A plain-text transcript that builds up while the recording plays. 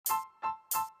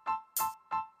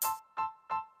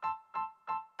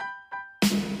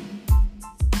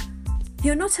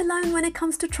You're not alone when it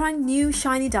comes to trying new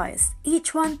shiny diets,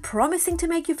 each one promising to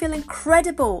make you feel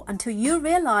incredible until you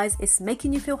realize it's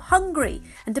making you feel hungry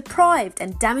and deprived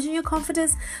and damaging your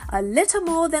confidence a little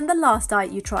more than the last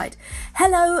diet you tried.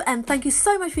 Hello, and thank you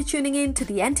so much for tuning in to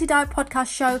the Anti-Diet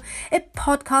Podcast Show, a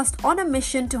podcast on a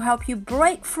mission to help you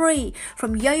break free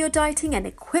from yo-yo dieting and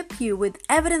equip you with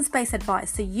evidence-based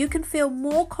advice so you can feel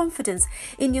more confidence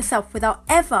in yourself without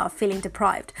ever feeling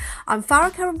deprived. I'm Farah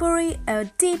Kariamburi, a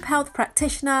deep health practitioner,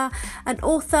 an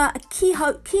author, a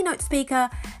keynote speaker,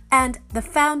 and the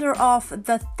founder of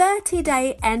the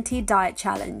 30-Day Anti-Diet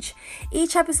Challenge.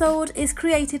 Each episode is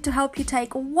created to help you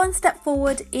take one step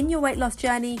forward in your weight loss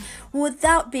journey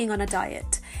without being on a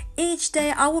diet. Each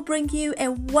day I will bring you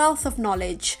a wealth of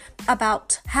knowledge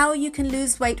about how you can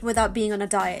lose weight without being on a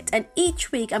diet. And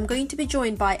each week I'm going to be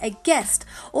joined by a guest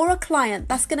or a client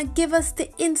that's going to give us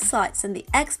the insights and the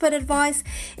expert advice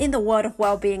in the world of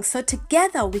well-being. So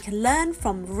together we can learn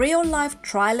from real life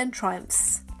trial and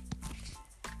triumphs.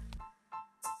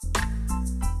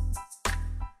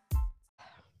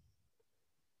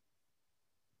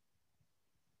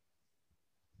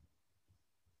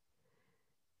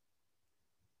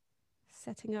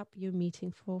 Setting up your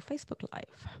meeting for Facebook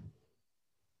Live.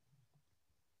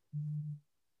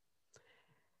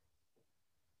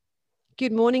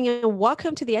 Good morning and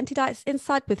welcome to the Anti-Diet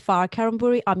Insight with Farah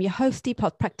Kariamburi. I'm your host, deep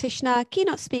health practitioner,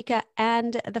 keynote speaker,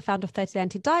 and the founder of 30-Day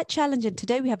Anti-Diet Challenge. And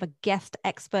today we have a guest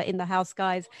expert in the house,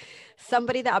 guys.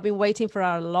 Somebody that I've been waiting for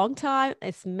a long time.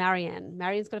 It's Marianne.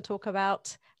 Marianne's going to talk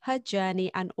about her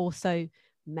journey and also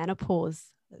menopause.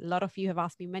 A lot of you have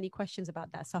asked me many questions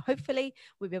about that. So hopefully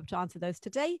we'll be able to answer those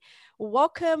today.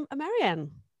 Welcome, Marianne.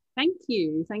 Thank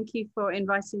you. Thank you for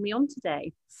inviting me on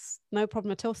today. No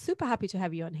problem at all. Super happy to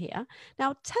have you on here.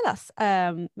 Now, tell us,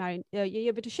 Marianne, are you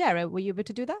able to share it? Were you able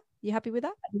to do that? You happy with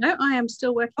that? No, I am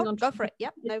still working on. Go for it.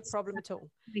 Yep, no problem at all.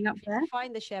 Up there.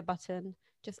 Find the share button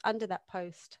just under that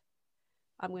post.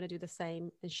 I'm going to do the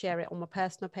same and share it on my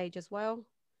personal page as well.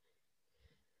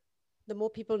 The more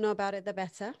people know about it, the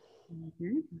better.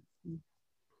 Mm-hmm.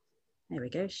 There we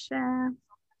go. Share.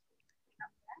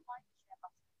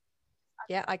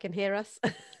 Yeah, I can hear us.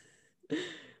 Okay.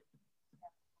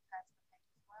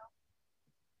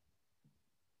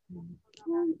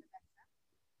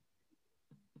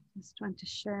 Just trying to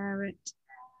share it.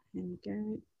 There we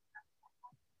go.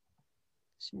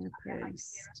 Share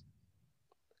post.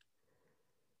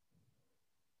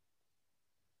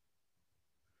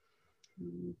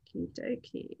 Okie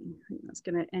dokie. I think that's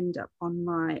going to end up on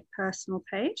my personal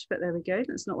page, but there we go.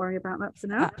 Let's not worry about that for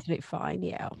now. Absolutely fine.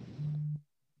 Yeah.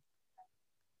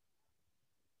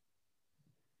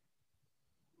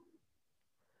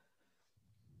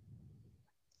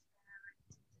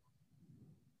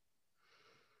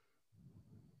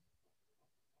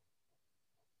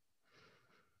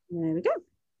 There we go.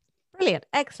 Brilliant.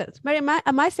 Excellent. Mary,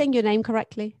 am I saying your name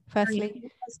correctly, firstly?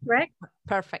 That's correct.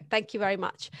 Perfect. Thank you very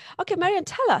much. Okay, Marianne,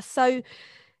 tell us. So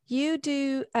you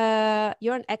do,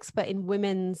 you're an expert in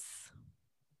women's,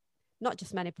 not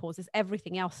just menopause, it's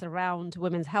everything else around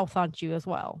women's health, aren't you, as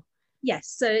well? Yes.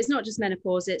 So it's not just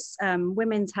menopause, it's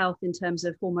women's health in terms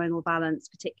of hormonal balance,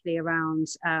 particularly around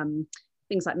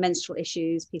things like menstrual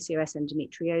issues, PCOS,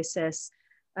 endometriosis,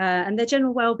 and their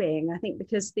general well-being. I think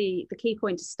because the key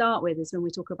point to start with is when we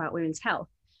talk about women's health,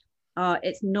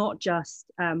 it's not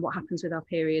just what happens with our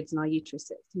periods and our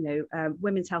uteruses. You know,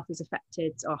 women's health is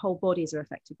affected, our whole bodies are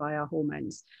affected by our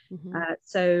hormones. Mm-hmm.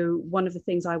 So one of the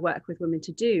things I work with women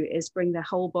to do is bring their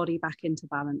whole body back into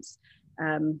balance,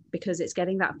 because it's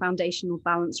getting that foundational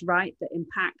balance right that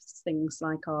impacts things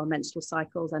like our menstrual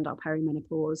cycles and our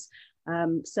perimenopause.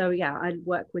 So yeah, I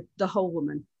work with the whole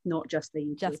woman, not just the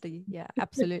uterus. Yeah,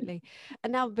 absolutely.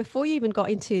 And now before we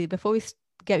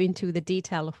get into the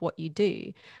detail of what you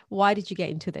do, why did you get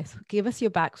into this? Give us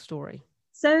your backstory.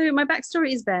 So my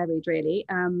backstory is varied, really.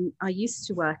 I used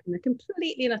to work in a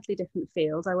completely and utterly different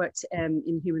field. I worked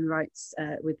in human rights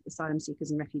with asylum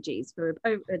seekers and refugees for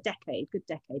over a good decade,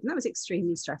 and that was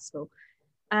extremely stressful.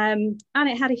 And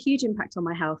it had a huge impact on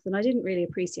my health, and I didn't really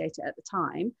appreciate it at the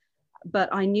time, but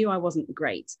I knew I wasn't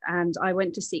great. And I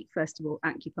went to seek, first of all,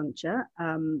 acupuncture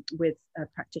with a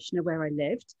practitioner where I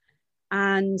lived,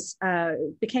 and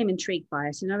became intrigued by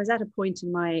it. And I was at a point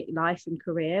in my life and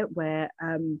career where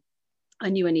I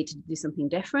knew I needed to do something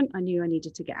different. I knew I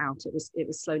needed to get out. It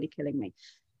was slowly killing me.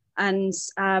 And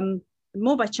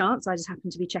more by chance, I just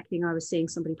happened to be checking. I was seeing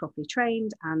somebody properly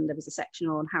trained, and there was a section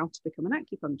on how to become an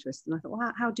acupuncturist. And I thought,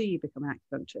 well, how do you become an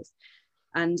acupuncturist?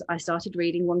 And I started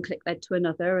reading, one click led to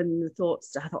another, and I thought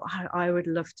I would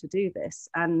love to do this.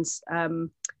 And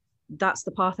that's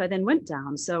the path I then went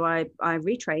down. So I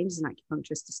retrained as an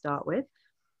acupuncturist to start with.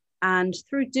 And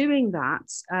through doing that,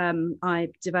 I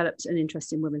developed an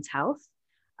interest in women's health,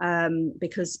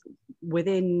 because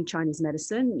within Chinese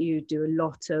medicine, you do a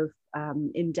lot of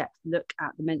in-depth look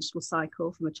at the menstrual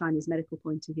cycle from a Chinese medical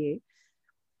point of view.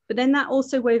 But then that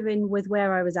also wove in with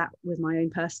where I was at with my own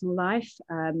personal life.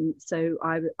 So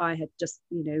I had just,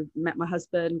 met my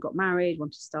husband, got married,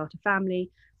 wanted to start a family.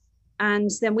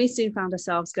 And then we soon found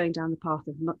ourselves going down the path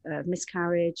of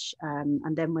miscarriage.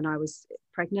 And then when I was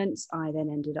pregnant, I then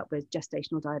ended up with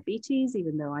gestational diabetes,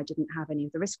 even though I didn't have any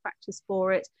of the risk factors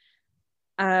for it.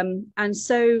 And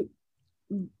so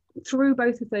through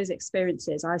both of those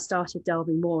experiences, I started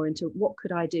delving more into what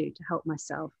could I do to help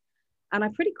myself. And I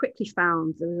pretty quickly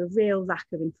found there was a real lack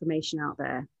of information out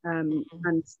there,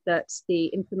 and that the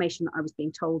information that I was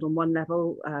being told on one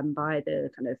level by the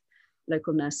kind of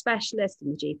local nurse specialist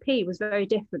and the GP was very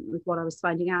different with what I was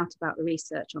finding out about the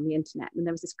research on the internet. And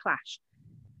there was this clash.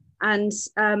 And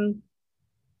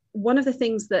one of the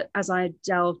things that, as I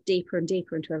delved deeper and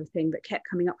deeper into everything, that kept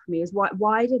coming up for me is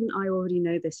why didn't I already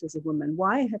know this as a woman?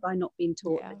 Why have I not been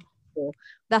taught this before?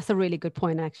 That's a really good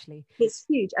point, actually. It's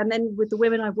huge. And then with the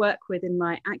women I work with in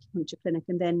my acupuncture clinic,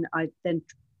 and then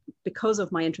because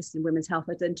of my interest in women's health,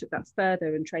 I then took that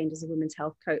further and trained as a women's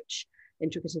health coach,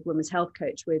 integrative women's health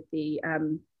coach with the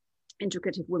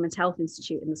Integrative Women's Health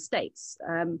Institute in the States,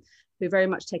 who very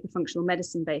much take a functional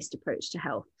medicine based approach to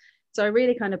health. So I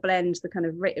really kind of blend the kind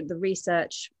of the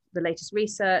research, the latest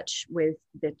research with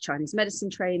the Chinese medicine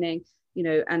training,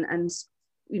 and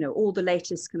all the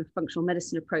latest kind of functional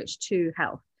medicine approach to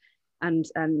health and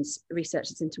research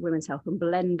that's into women's health, and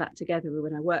blend that together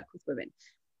when I work with women.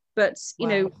 But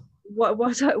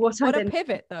what a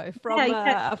pivot though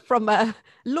from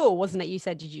law, wasn't it? You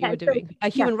said you were doing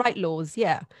human rights laws,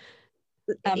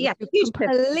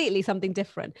 completely something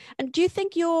different. And do you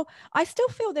think I still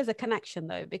feel there's a connection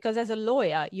though, because as a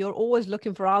lawyer, you're always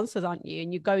looking for answers, aren't you?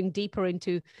 And you're going deeper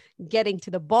into getting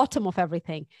to the bottom of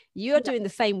everything. You're doing the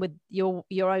same with your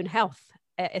own health,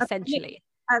 essentially.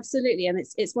 Absolutely, and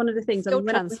it's one of the things. Skill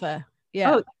transfer.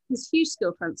 It's huge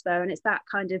skill transfer, and it's that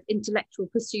kind of intellectual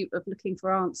pursuit of looking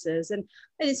for answers, and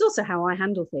it's also how I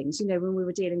handle things. When we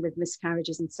were dealing with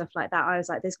miscarriages and stuff like that, I was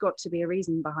like, there's got to be a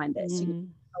reason behind this.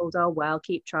 Told, oh well,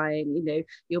 keep trying,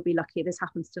 you'll be lucky. This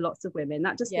happens to lots of women.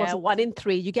 That just wasn't... 1 in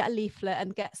 3 you get a leaflet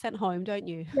and get sent home, don't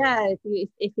you?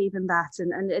 If even that,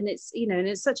 and it's and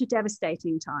it's such a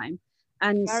devastating time,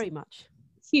 and very much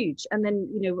huge. And then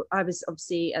I was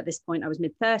obviously at this point I was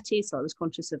mid-30s, so I was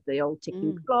conscious of the old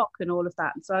ticking clock and all of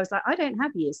that, and so I was like, I don't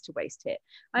have years to waste here.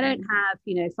 I don't have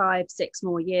 5-6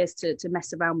 more years to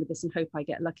mess around with this and hope I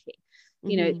get lucky.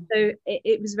 So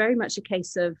it was very much a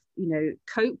case of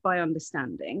cope by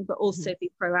understanding, but also be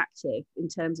proactive in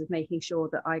terms of making sure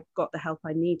that I got the help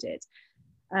I needed.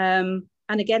 And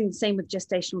again, same with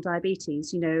gestational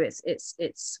diabetes.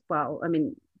 It's well, I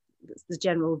mean, it's the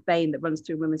general vein that runs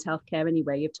through women's healthcare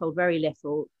anyway. You're told very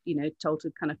little, told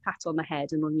to kind of pat on the head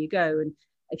and on you go. And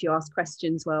if you ask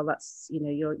questions, well, that's,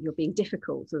 you're being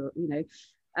difficult, or,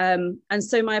 and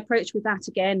so my approach with that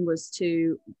again was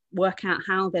to work out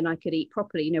how then I could eat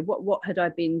properly. What had I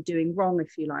been doing wrong,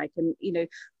 if you like? And,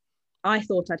 I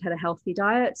thought I'd had a healthy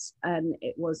diet, and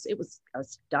it was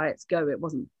as diets go, it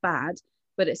wasn't bad,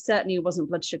 but it certainly wasn't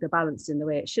blood sugar balanced in the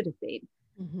way it should have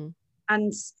been.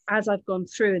 And as I've gone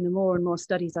through, and the more and more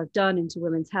studies I've done into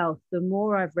women's health, the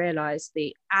more I've realized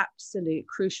the absolute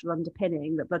crucial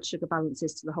underpinning that blood sugar balance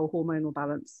is to the whole hormonal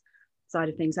balance side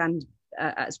of things. And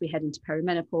as we head into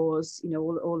perimenopause,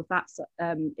 all of that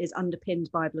is underpinned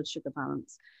by blood sugar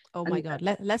balance. Oh my God.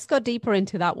 Let's go deeper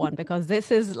into that one, because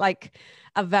this is like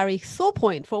a very sore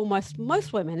point for almost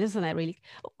most women, isn't it, really?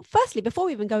 Firstly, before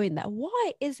we even go in there,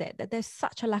 why is it that there's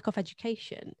such a lack of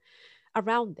education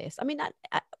around this? I mean,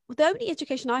 the only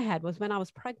education I had was when I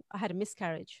was pregnant. I had a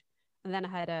miscarriage, and then I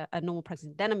had a normal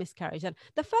pregnancy, then a miscarriage. And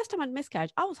the first time I had a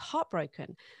miscarriage, I was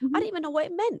heartbroken. I didn't even know what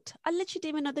it meant. I literally didn't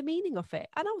even know the meaning of it.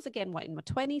 And I was, again, in my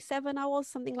 27, I was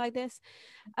something like this.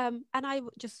 And I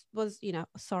just was,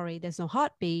 sorry, there's no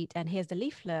heartbeat. And here's the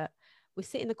leaflet. We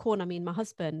sit in the corner, me and my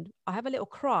husband. I have a little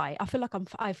cry. I feel like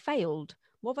I failed.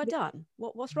 What have I done?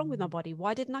 What's wrong with my body?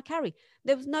 Why didn't I carry?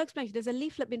 There was no explanation. There's a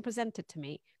leaflet being presented to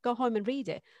me. Go home and read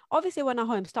it. Obviously, when I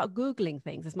home, start Googling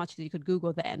things as much as you could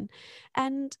Google then.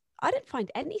 And I didn't find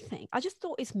anything. I just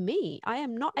thought, it's me. I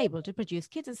am not able to produce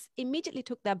kids. And immediately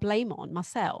took their blame on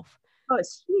myself. Oh,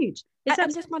 it's huge.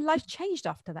 And just my life changed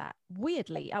after that.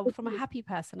 Weirdly, from a happy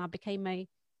person, I became a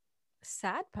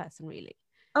sad person, really.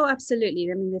 Oh, absolutely.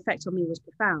 I mean, the effect on me was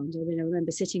profound. I mean, I remember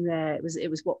sitting there. It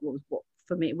was what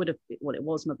for me, it would have, well, it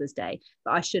was Mother's Day,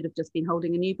 but I should have just been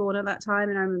holding a newborn at that time.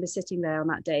 And I remember sitting there on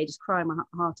that day, just crying my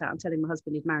heart out and telling my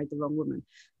husband he'd married the wrong woman,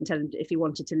 and telling him if he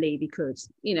wanted to leave, he could,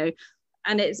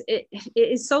 and it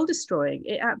is soul destroying.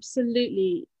 It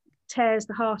absolutely tears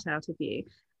the heart out of you.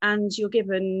 And you're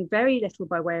given very little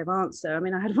by way of answer. I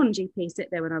mean, I had one GP sit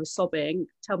there when I was sobbing,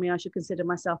 tell me I should consider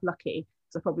myself lucky,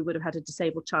 because I probably would have had a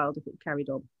disabled child if it carried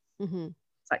on. Mm-hmm.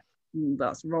 It's like,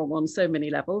 that's wrong on so many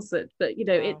levels. But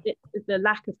wow. It's the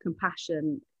lack of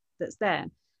compassion that's there.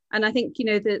 And I think,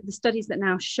 the studies that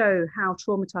now show how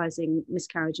traumatizing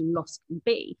miscarriage and loss can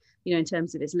be, in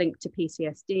terms of its link to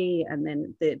PTSD, and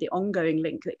then the ongoing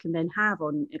link that can then have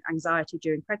on anxiety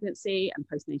during pregnancy and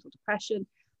postnatal depression.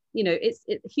 It's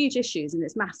huge issues, and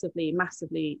it's massively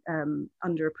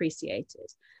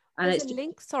underappreciated. And there's a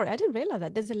link. Sorry, I didn't realize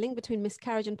that there's a link between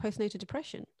miscarriage and postnatal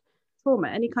depression. Trauma,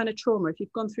 any kind of trauma. If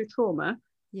you've gone through trauma,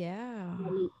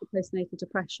 postnatal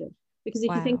depression. Because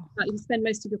if you think about it, you spend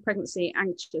most of your pregnancy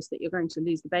anxious that you're going to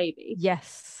lose the baby.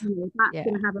 Yes, that's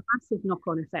going to have a massive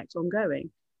knock-on effect ongoing.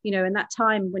 And that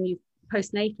time when you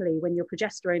postnatally, when your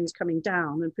progesterone is coming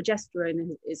down, and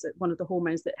progesterone is one of the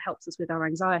hormones that helps us with our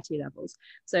anxiety levels.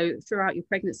 So throughout your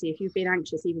pregnancy, if you've been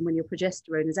anxious, even when your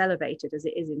progesterone is elevated as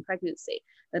it is in pregnancy,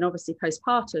 then obviously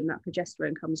postpartum, that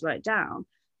progesterone comes right down.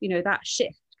 That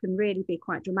shift can really be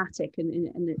quite dramatic,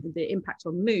 and the impact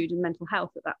on mood and mental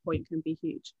health at that point can be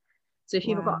huge. So if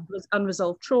you've got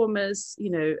unresolved traumas,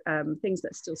 things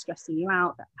that are still stressing you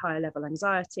out, that higher level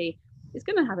anxiety, it's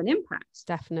going to have an impact.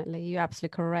 Definitely. You're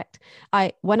absolutely correct.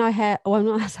 When I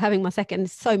was having my second, it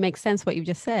so makes sense what you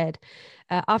just said.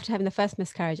 After having the first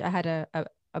miscarriage, I had a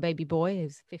baby boy.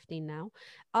 He's 15 now.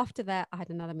 After that, I had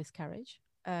another miscarriage.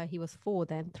 He was 4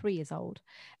 then, 3 years old.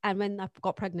 And when I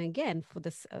got pregnant again for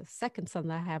this second son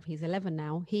that I have, he's 11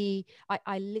 now.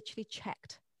 I literally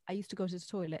checked. I used to go to the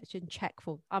toilet and check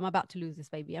for, I'm about to lose this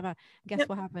baby. Guess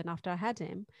what happened after I had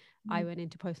him? I went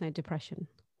into postnatal depression.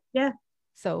 Yeah.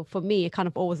 So for me, it kind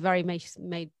of always makes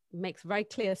very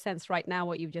clear sense right now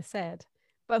what you've just said.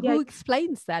 But who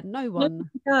explains that? No one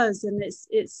does. And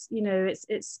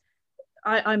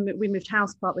we moved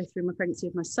house partway through my pregnancy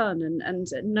with my son, and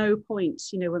at no point,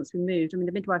 once we moved,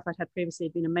 the midwife I'd had previously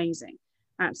had been amazing,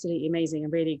 absolutely amazing,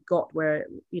 and really got where,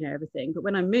 everything. But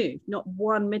when I moved, not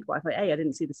one midwife, I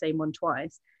didn't see the same one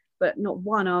twice, but not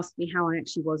one asked me how I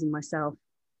actually was in myself.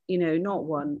 Not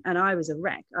one. And I was a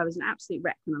wreck. I was an absolute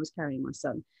wreck when I was carrying my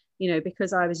son,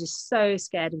 because I was just so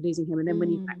scared of losing him. And then when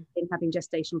you factor in having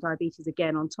gestational diabetes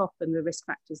again on top, and the risk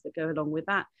factors that go along with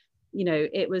that,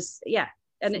 it was,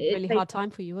 and it's a really hard time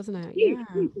for you, wasn't it?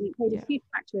 It played a huge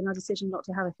factor in our decision not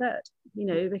to have a third,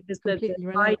 because the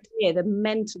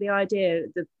idea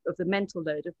of the mental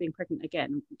load of being pregnant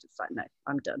again, just like, no,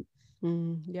 I'm done.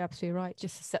 You're absolutely right.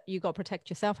 Just you got to protect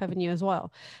yourself, haven't you, as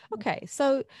well? Okay,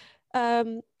 so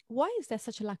why is there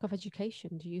such a lack of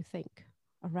education, do you think,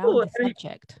 around this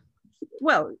subject?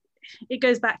 Well, it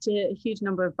goes back to a huge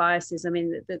number of biases.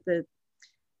 There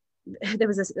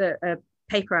was a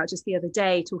paper out just the other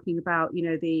day talking about,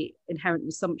 the inherent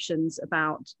assumptions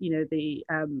about, the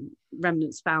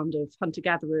remnants found of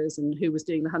hunter-gatherers, and who was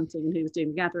doing the hunting and who was doing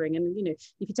the gathering. And,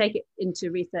 if you take it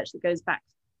into research that goes back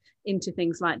into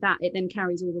things like that, it then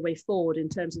carries all the way forward in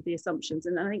terms of the assumptions.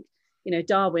 And I think,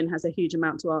 Darwin has a huge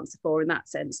amount to answer for in that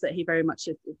sense, that he very much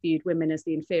viewed women as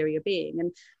the inferior being.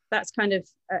 And that's kind of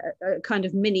a kind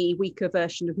of mini weaker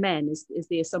version of men is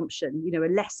the assumption, a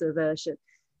lesser version,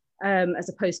 as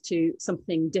opposed to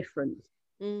something different.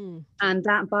 And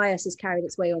that bias has carried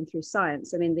its way on through science.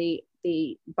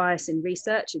 The bias in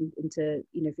research into,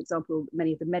 for example,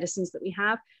 many of the medicines that we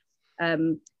have,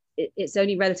 it's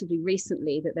only relatively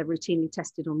recently that they're routinely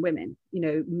tested on women.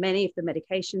 Many of the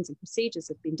medications and procedures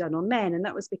have been done on men, and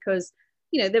that was because,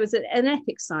 there was an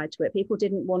ethics side to it. People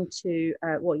didn't want to,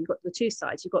 you've got the two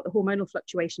sides. You've got the hormonal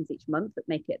fluctuations each month that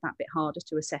make it that bit harder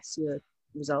to assess your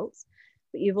results.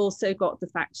 But you've also got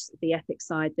the ethics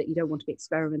side, that you don't want to be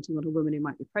experimenting on a woman who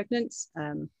might be pregnant,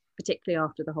 particularly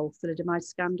after the whole thalidomide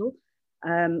scandal.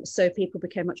 So people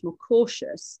became much more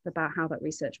cautious about how that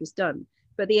research was done.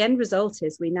 But the end result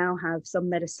is we now have some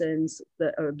medicines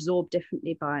that are absorbed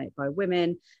differently by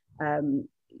women.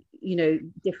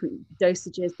 Different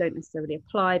dosages don't necessarily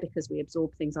apply because we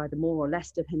absorb things either more or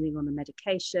less depending on the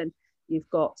medication. You've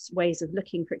got ways of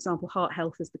looking, for example, heart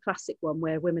health is the classic one,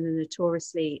 where women are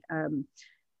notoriously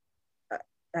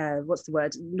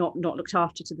not looked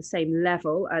after to the same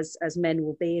level as men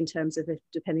will be in terms of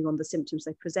depending on the symptoms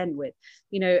they present with.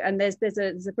 And there's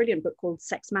a brilliant book called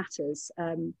Sex Matters,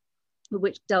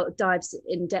 which dives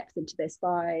in depth into this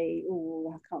by,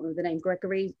 I can't remember the name,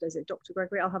 Gregory, is it Dr.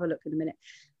 Gregory? I'll have a look in a minute.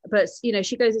 But, you know,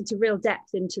 she goes into real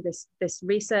depth into this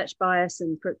research bias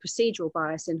and procedural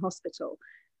bias in hospital.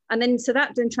 And then, so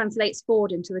that then translates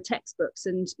forward into the textbooks,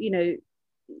 and, you know,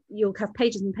 you'll have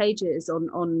pages and pages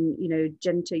on you know,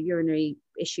 genitourinary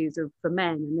issues for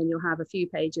men, and then you'll have a few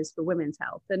pages for women's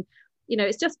health. And, you know,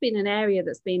 it's just been an area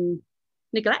that's been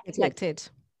neglected.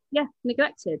 Yeah,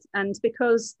 neglected. And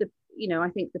because you know, I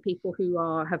think the people who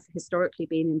have historically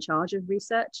been in charge of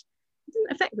research, it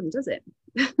doesn't affect them, does it?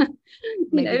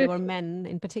 Maybe they were men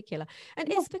in particular.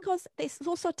 And it's because it's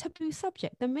also a taboo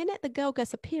subject. The minute the girl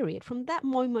gets a period, from that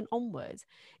moment onwards,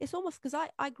 it's almost, because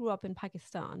I grew up in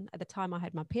Pakistan. At the time I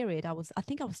had my period, I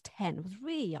think I was 10. I was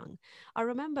really young. I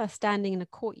remember standing in a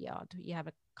courtyard. You have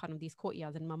a kind of these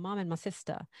courtyards, and my mom and my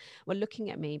sister were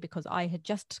looking at me because I had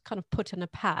just kind of put in a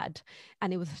pad,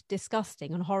 and it was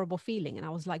disgusting and horrible feeling, and I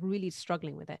was like really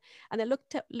struggling with it. And they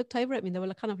looked over at me, and they were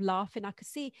like kind of laughing. I could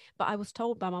see, but I was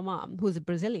told by my mom, who's a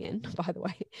Brazilian, by the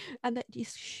way, and that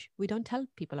shh, we don't tell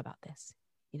people about this.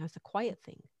 You know, it's a quiet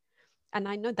thing. And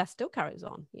I know that still carries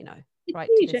on, you know, right?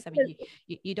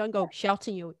 You don't go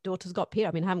shouting your daughter's got period.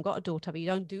 I mean, I haven't got a daughter, but you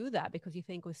don't do that because you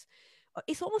think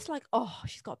it's almost like, oh,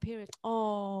 she's got a period.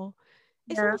 Oh,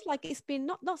 it's almost like it's been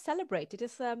not celebrated.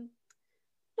 It's not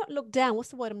looked down. What's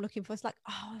the word I'm looking for? It's like,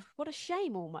 oh, what a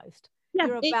shame almost. Yeah,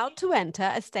 you're about to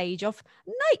enter a stage of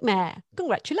nightmare.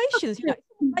 Congratulations, you know,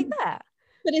 like that.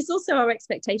 But it's also our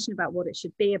expectation about what it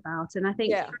should be about. And I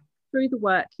think through the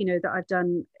work, you know, that I've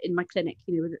done in my clinic,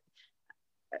 you know,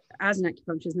 as an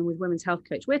acupuncturist and with women's health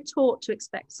coach, we're taught to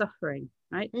expect suffering,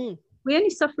 right? We only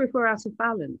suffer if we're out of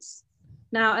balance.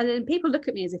 Now, and then people look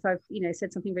at me as if I've, you know,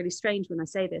 said something really strange when I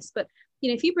say this, but, you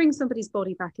know, if you bring somebody's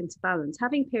body back into balance,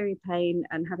 having period pain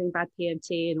and having bad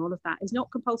PMT and all of that is not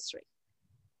compulsory,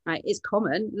 right? It's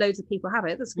common. Loads of people have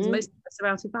it. That's because most of us are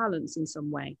out of balance in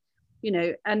some way, you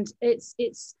know, and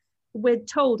we're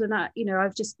told, and you know,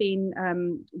 I've just been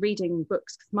reading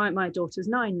books because my daughter's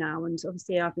 9 now, and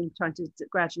obviously I've been trying to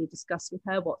gradually discuss with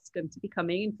her what's going to be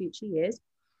coming in future years.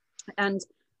 And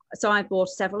so I bought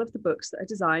several of the books that are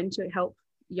designed to help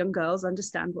young girls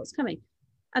understand what's coming.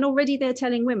 And already they're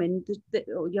telling women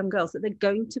or young girls that they're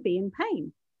going to be in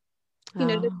pain. You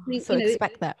know, so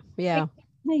expect that. Yeah.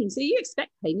 Pain. So you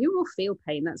expect pain. You will feel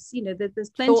pain. That's, you know,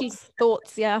 there's plenty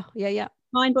thoughts. Yeah.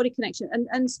 Mind body connection.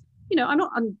 And you know,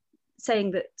 I'm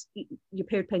saying that your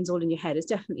period pain's all in your head. It's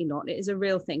definitely not. It is a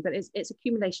real thing, but it's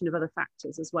accumulation of other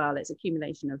factors as well. It's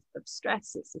accumulation of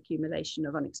stress, it's accumulation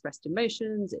of unexpressed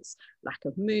emotions, it's lack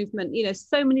of movement, you know,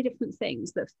 so many different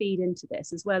things that feed into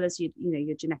this, as well as you know,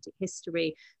 your genetic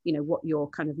history, you know, what your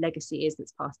kind of legacy is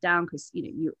that's passed down, because, you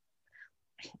know,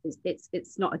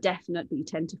 it's not a definite, but you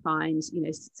tend to find, you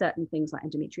know, certain things like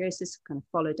endometriosis kind of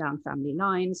follow down family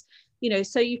lines, you know,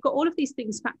 so you've got all of these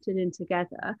things factored in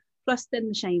together, plus then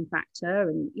the shame factor.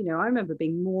 And, you know, I remember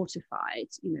being mortified,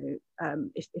 you know,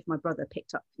 if my brother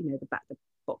picked up, you know, the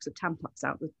box of Tampax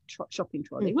out the shopping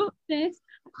trolley, what's this,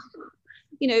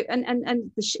 you know,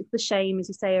 and the shame, as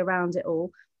you say, around it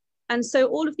all. And so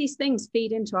all of these things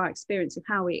feed into our experience of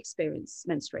how we experience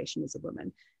menstruation as a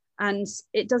woman. And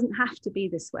it doesn't have to be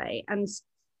this way.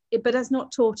 But it's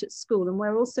not taught at school. And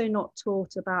we're also not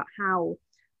taught about how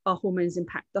our hormones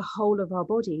impact the whole of our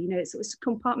body. You know, it's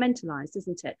compartmentalized,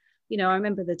 isn't it? You know, I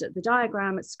remember the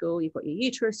diagram at school. You've got your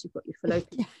uterus, you've got your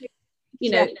fallopian.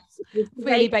 You know,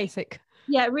 really basic.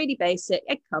 Yeah, really basic.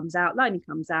 Egg comes out, lining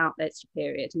comes out, that's your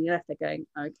period. And you're left there going,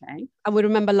 okay. And we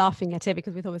remember laughing at it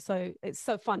because we thought it's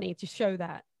so funny to show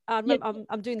that.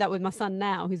 I'm doing that with my son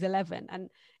now, who's 11, and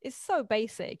it's so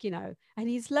basic, you know, and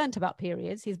he's learnt about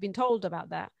periods. He's been told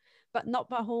about that, but not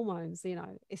about hormones, you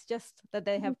know. It's just that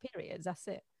they have periods, that's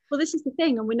it. Well, this is the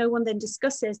thing, and no one then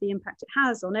discusses the impact it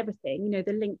has on everything, you know,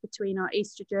 the link between our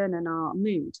estrogen and our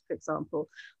mood, for example,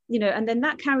 you know, and then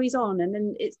that carries on. And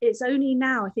then it's only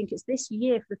now, I think it's this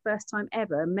year, for the first time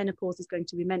ever, menopause is going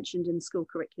to be mentioned in school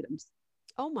curriculums.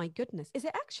 Oh my goodness, is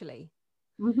it actually?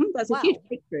 That's a huge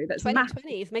breakthrough. That's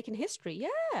 2020 is making history.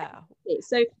 Yeah.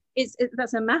 So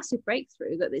that's a massive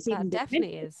breakthrough that it's even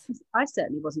definitely is. I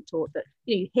certainly wasn't taught that,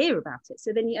 you know, you hear about it.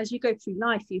 So then as you go through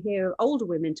life, you hear older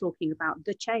women talking about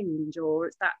the change, or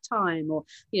it's that time, or,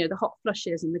 you know, the hot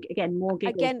flushes, and again, more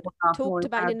giggles. Again, talked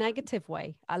about in a negative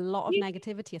way. A lot of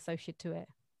negativity associated to it.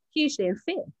 Hugely, and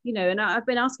fear, you know. And I've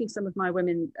been asking some of my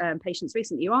women patients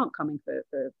recently who aren't coming for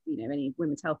you know, any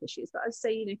women's health issues, but I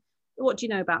say, you know, what do you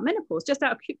know about menopause? Just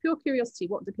out of pure curiosity,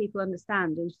 what do people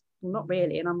understand? And well, not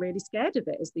really, and I'm really scared of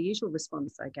it, is the usual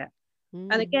response I get.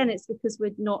 And again, it's because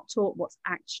we're not taught what's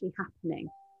actually happening.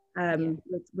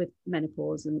 with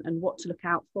menopause, and what to look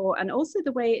out for, and also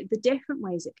the different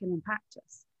ways it can impact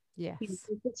us. Yes.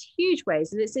 It's huge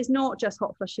ways. It's not just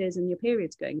hot flushes and your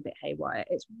periods going a bit haywire.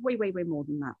 It's way more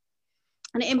than that.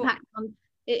 And it impacts on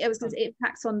it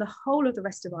impacts on the whole of the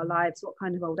rest of our lives, what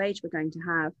kind of old age we're going to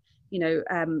have,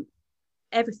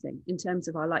 everything in terms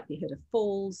of our likelihood of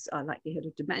falls, our likelihood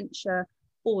of dementia,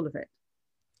 all of it.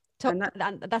 And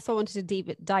that's why I wanted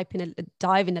to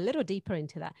dive in a little deeper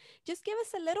into that. Just give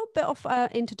us a little bit of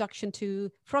introduction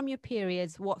to, from your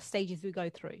periods, what stages we go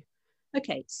through.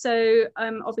 Okay, so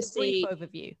obviously, just a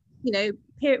brief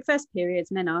overview. First periods,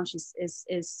 menarche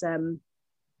is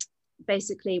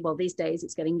basically, well, these days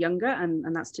it's getting younger, and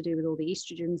that's to do with all the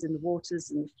estrogens in the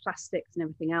waters and the plastics and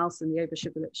everything else, and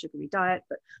the sugary diet.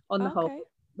 But on the whole,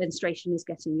 menstruation is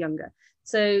getting younger.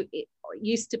 So it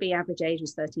used to be average age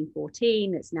was 13,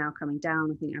 14. It's now coming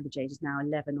down. I think average age is now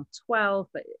 11 or 12,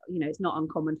 but it's not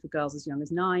uncommon for girls as young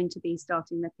as 9 to be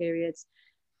starting their periods.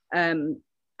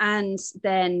 And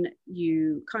then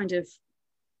you're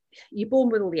born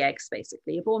with all the eggs,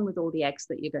 basically. You're born with all the eggs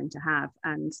that you're going to have,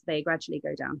 and they gradually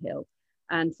go downhill.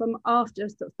 And from after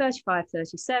 35,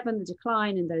 37, the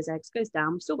decline in those eggs goes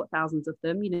down. We've still got thousands of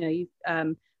them,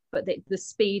 but the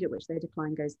speed at which they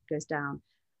decline goes down.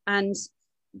 And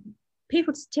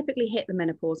people typically hit the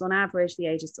menopause on average the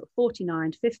age of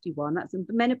 49 to 51.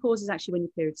 Menopause is actually when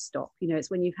your periods stop. It's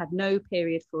when you've had no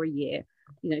period for a year.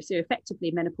 So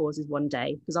effectively menopause is 1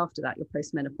 day, because after that you're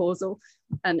postmenopausal,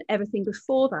 and everything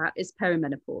before that is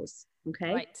perimenopause.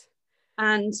 Okay. Right.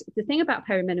 And the thing about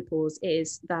perimenopause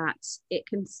is that it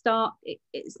can start,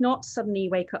 it's not suddenly you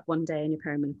wake up one day and you're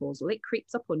perimenopausal. It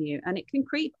creeps up on you, and it can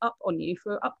creep up on you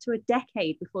for up to a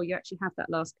decade before you actually have that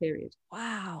last period.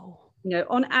 Wow.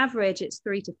 On average, it's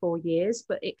 3 to 4 years,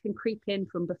 but it can creep in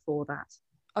from before that.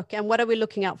 Okay. And what are we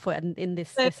looking out for in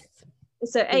this?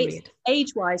 So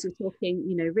age-wise, we're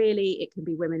talking, really, it can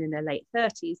be women in their late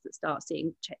 30s that start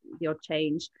seeing the odd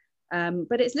change.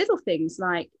 But it's little things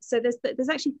like, so there's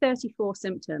actually 34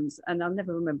 symptoms, and I'll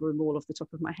never remember them all off the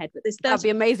top of my head, but that'd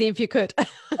be amazing if you could.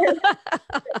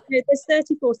 There's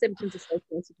 34 symptoms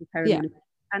associated with perimenopause,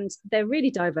 and they're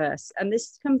really diverse. And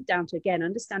this comes down to, again,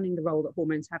 understanding the role that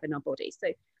hormones have in our body.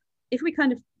 So if we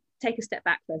kind of take a step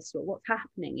back, first of all, what's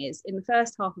happening is in the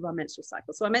first half of our menstrual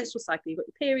cycle. So our menstrual cycle, you've got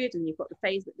your period, and you've got the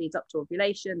phase that leads up to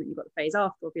ovulation, and you've got the phase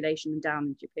after ovulation and down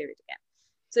into your period again.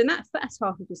 So in that first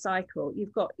half of the cycle,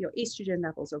 you've got your estrogen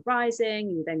levels are rising,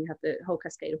 and then you have the whole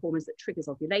cascade of hormones that triggers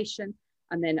ovulation.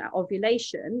 And then at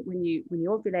ovulation, when you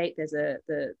ovulate, there's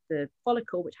the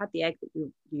follicle which had the egg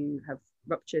that you have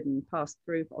ruptured and passed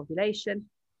through for ovulation.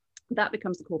 That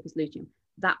becomes the corpus luteum.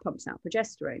 That pumps out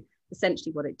progesterone.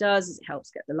 Essentially what it does is it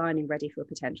helps get the lining ready for a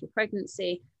potential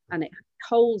pregnancy, and it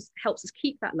helps us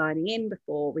keep that lining in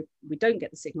before we don't get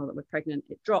the signal that we're pregnant.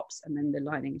 It drops, and then the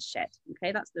lining is shed.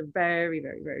 Okay, that's the very,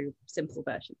 very, very simple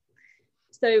version.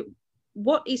 So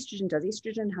what estrogen does,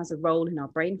 estrogen has a role in our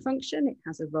brain function. It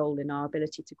has a role in our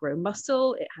ability to grow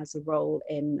muscle. It has a role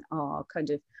in our kind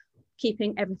of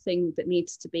keeping everything that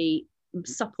needs to be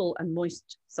supple and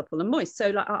moist. So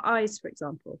like our eyes, for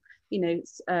example,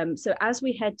 so as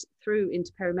we head through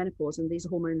into perimenopause and these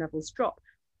hormone levels drop,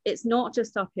 it's not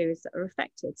just our periods that are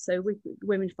affected. So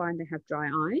women find they have dry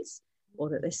eyes, or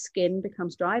that their skin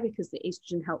becomes dry because the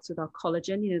estrogen helps with our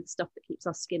collagen, the stuff that keeps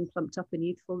our skin plumped up and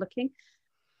youthful looking.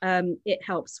 It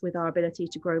helps with our ability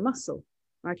to grow muscle.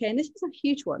 Okay, and this is a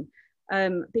huge one.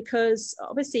 Because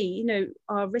obviously,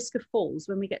 our risk of falls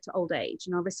when we get to old age,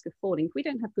 and our risk of falling, if we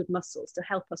don't have good muscles to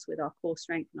help us with our core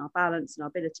strength and our balance and our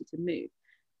ability to move,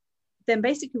 then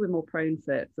basically we're more prone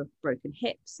for broken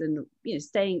hips and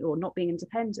staying or not being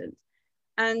independent.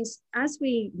 And as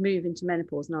we move into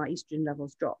menopause and our estrogen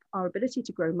levels drop, our ability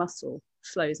to grow muscle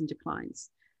slows and declines.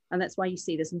 And that's why you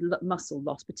see this muscle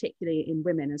loss, particularly in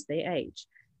women as they age.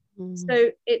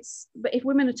 So but if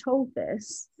women are told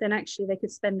this, then actually they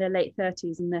could spend their late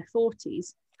 30s and their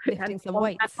 40s lifting some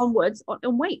weights onwards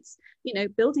on weights,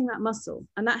 building that muscle.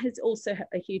 And that has also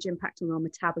a huge impact on our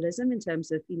metabolism in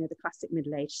terms of, the classic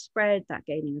middle-age spread, that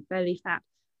gaining of belly fat,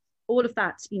 all of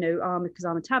that, because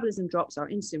our metabolism drops, our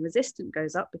insulin resistance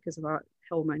goes up because of our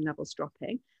hormone levels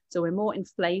dropping. So we're more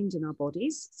inflamed in our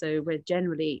bodies. So we're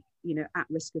generally, at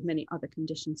risk of many other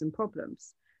conditions and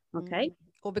problems. Okay.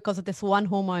 Or because of this one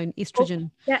hormone, estrogen.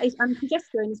 And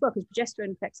progesterone as well, because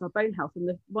progesterone affects our bone health.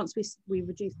 And once we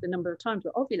reduce the number of times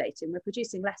we're ovulating, we're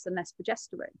producing less and less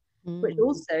progesterone, which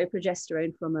also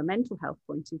progesterone from a mental health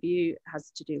point of view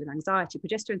has to do with anxiety.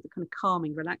 Progesterone is the kind of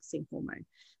calming, relaxing hormone.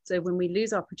 So when we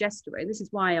lose our progesterone, this is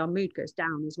why our mood goes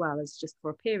down as well as just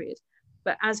for a period.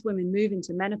 But as women move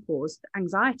into menopause,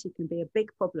 anxiety can be a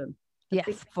big problem.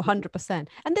 Yes, 400%.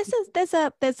 And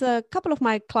there's a couple of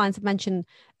my clients have mentioned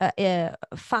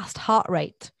fast heart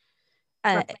rate,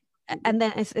 Right. and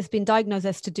then it's been diagnosed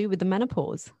as to do with the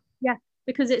menopause. Yeah,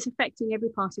 because it's affecting every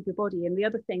part of your body. And the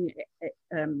other thing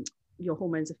your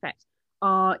hormones affect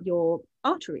are your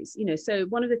arteries. So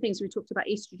one of the things we talked about,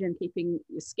 estrogen keeping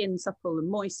your skin supple and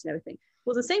moist and everything.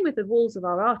 Well, the same with the walls of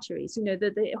our arteries.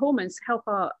 The hormones help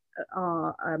our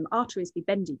arteries be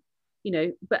bendy.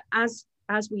 But as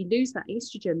we lose that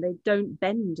estrogen, they don't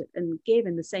bend and give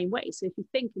in the same way. So if you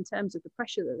think in terms of the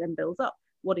pressure that then builds up,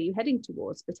 what are you heading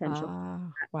towards? Potential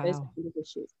those kind of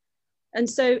issues. And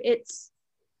so it's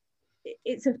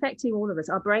affecting all of us.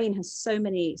 Our brain has so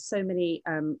many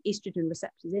estrogen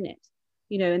receptors in it,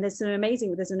 and there's an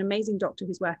amazing doctor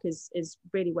whose work is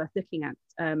really worth looking at,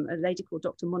 a lady called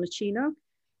Dr. Monachino,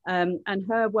 and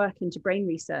her work into brain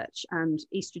research and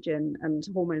estrogen and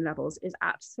hormone levels is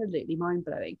absolutely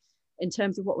mind-blowing in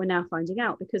terms of what we're now finding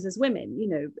out. Because as women,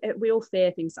 we all fear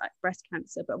things like breast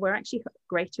cancer, but we're actually at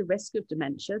greater risk of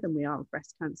dementia than we are of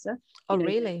breast cancer. Oh,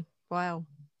 really? Wow.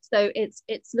 So it's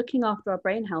looking after our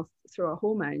brain health through our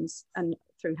hormones and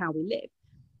through how we live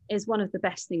is one of the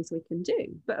best things we can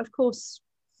do. But of course,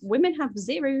 women have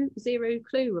zero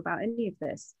clue about any of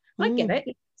this. I get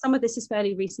it. Some of this is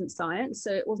fairly recent science,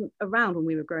 so it wasn't around when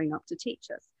we were growing up to teach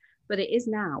us, but it is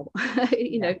now.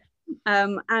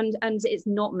 And it's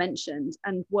not mentioned.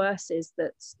 And worse is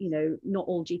that not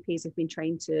all GPs have been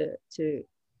trained to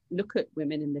look at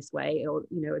women in this way, or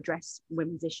address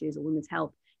women's issues or women's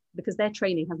health, because their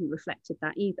training hasn't reflected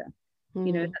that either.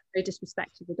 That's no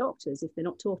disrespect to the doctors. If they're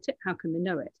not taught it, how can they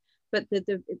know it? But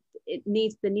there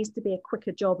needs to be a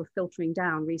quicker job of filtering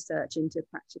down research into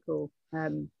practical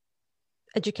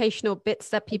educational bits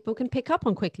that people can pick up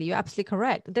on quickly. You're absolutely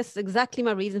correct. This is exactly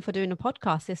my reason for doing a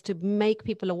podcast, is to make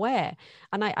people aware.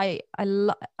 And I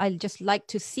just like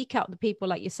to seek out the people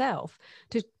like yourself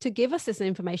to give us this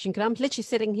information, because I'm literally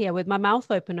sitting here with my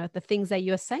mouth open at the things that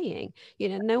you're saying.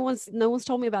 No one's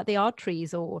told me about the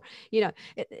arteries, or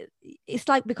it's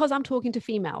like, because I'm talking to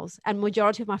females, and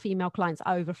majority of my female clients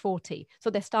are over 40, so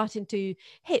they're starting to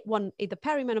hit either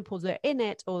perimenopause, they're in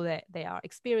it, or they are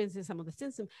experiencing some of the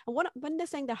symptoms. And when they're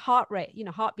saying their heart rate,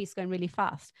 heartbeat's going really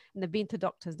fast, and they've been to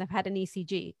doctors, they've had an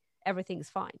ECG,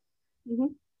 everything's fine. Mm-hmm.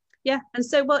 Yeah. And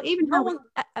so, well, even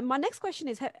my next question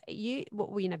is, have you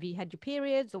had your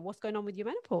periods, or what's going on with your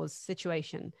menopause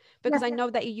situation? Because I know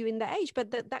that you're in the age,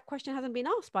 but that question hasn't been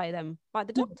asked by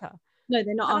the doctor. No,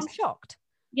 they're not asked. I'm shocked.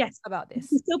 Yes. About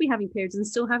this. You can still be having periods and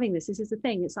still having this. This is the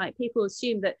thing. It's like people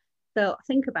assume that they'll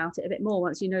think about it a bit more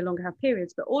once you no longer have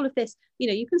periods. But all of this,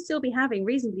 you can still be having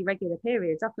reasonably regular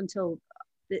periods up until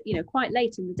quite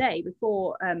late in the day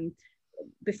before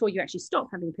you actually stop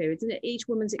having periods. And each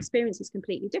woman's experience is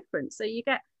completely different. So you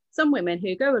get some women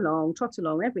who trot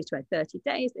along every 30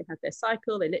 days. They have their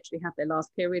cycle. They literally have their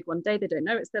last period one day. They don't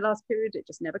know it's their last period. It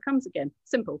just never comes again.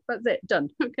 Simple. That's it. Done.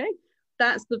 Okay.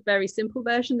 That's the very simple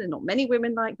version. There are not many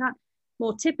women like that.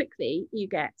 More typically, you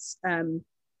get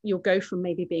you'll go from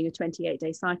maybe being a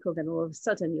 28-day cycle, then all of a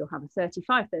sudden you'll have a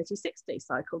 36-day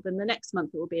cycle. Then the next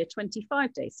month it will be a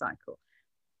 25-day cycle.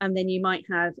 And then you might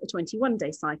have a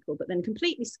 21-day cycle, but then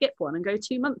completely skip one and go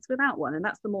 2 months without one. And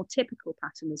that's the more typical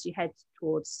pattern as you head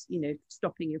towards,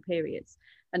 stopping your periods.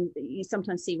 And you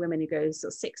sometimes see women who go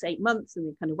sort of 6-8 months, and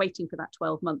they're kind of waiting for that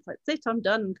 12 months, like, that's it, I'm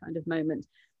done kind of moment.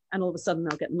 And all of a sudden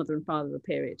they'll get the mother and father a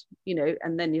period,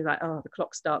 and then you're like, oh, the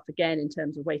clock starts again in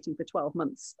terms of waiting for 12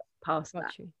 months past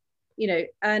that,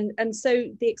 and so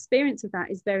the experience of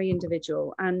that is very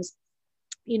individual. And,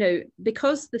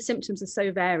 because the symptoms are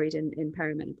so varied in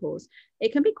perimenopause,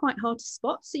 it can be quite hard to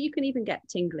spot. So you can even get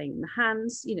tingling in the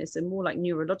hands, so more like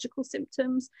neurological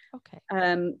symptoms. Okay.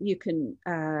 You can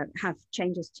have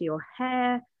changes to your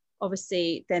hair.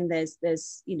 Obviously, then there's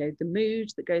the mood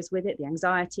that goes with it, the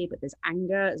anxiety, but there's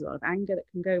anger. There's a lot of anger that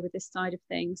can go with this side of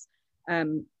things.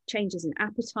 Changes in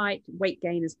appetite, weight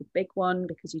gain is the big one,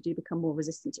 because you do become more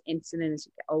resistant to insulin as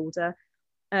you get older.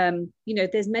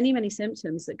 There's many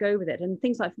symptoms that go with it, and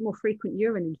things like more frequent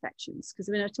urine infections. Because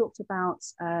when I talked about,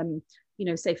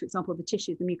 say for example, the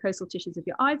mucosal tissues of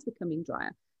your eyes becoming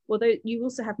drier. Well, you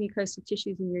also have mucosal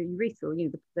tissues in your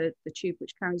urethral, the tube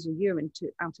which carries your urine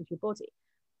out of your body.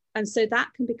 And so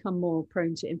that can become more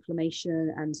prone to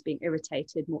inflammation and being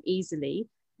irritated more easily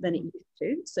than it used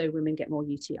to. So women get more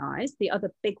UTIs. The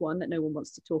other big one that no one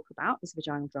wants to talk about is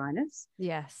vaginal dryness.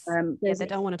 Yes. They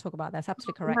don't want to talk about that. That's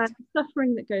absolutely correct.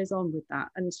 Suffering that goes on with that.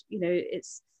 And,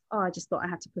 I just thought I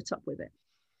had to put up with it,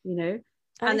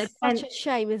 And And it's then, such a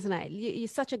shame, isn't it? You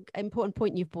such an important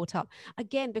point you've brought up.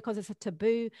 Again, because it's a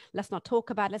taboo, let's not talk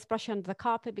about it, let's brush it under the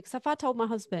carpet. Because if I told my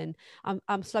husband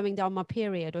I'm slowing down my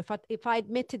period, or if I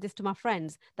admitted this to my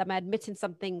friends, that I'm admitting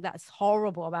something that's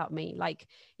horrible about me, like,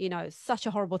 such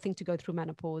a horrible thing to go through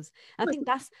menopause. And I think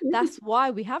that's why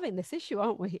we're having this issue,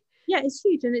 aren't we? yeah, it's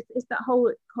huge. And it's that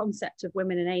whole concept of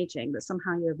women and aging, that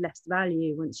somehow you have less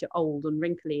value once you're old and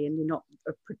wrinkly and you're not,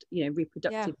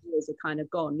 reproductive years are kind of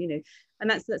gone, and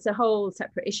that's a whole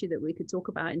separate issue that we could talk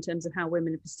about in terms of how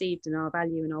women are perceived and our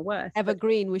value and our worth.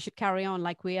 Evergreen, we should carry on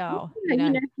like we are.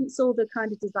 It's all the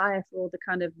kind of desire for all the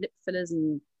kind of lip fillers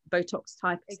and Botox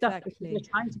type stuff, because we're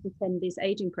trying to pretend this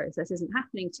aging process isn't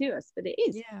happening to us, but it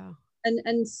is.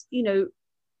 And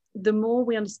the more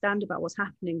we understand about what's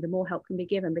happening, the more help can be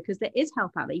given, because there is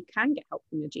help out there. You can get help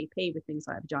from your GP with things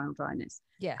like vaginal dryness.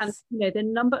 Yes. And the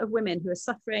number of women who are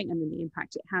suffering, and then the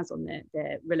impact it has on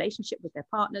their relationship with their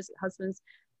partners, their husbands,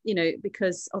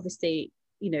 because obviously,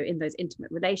 in those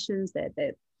intimate relations,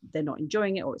 they're not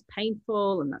enjoying it, or it's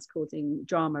painful, and that's causing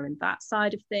drama in that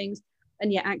side of things.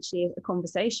 And yet actually a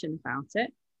conversation about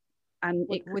it, and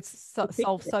it would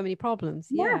solve so many problems.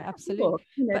 Yeah, absolutely.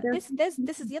 But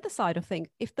this is the other side of things.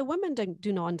 If the women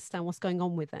do not understand what's going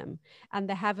on with them, and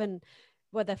they haven't,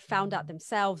 whether found out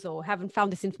themselves or haven't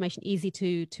found this information easy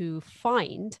to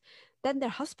find, then their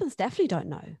husbands definitely don't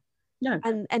know. No.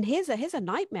 And here's a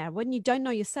nightmare when you don't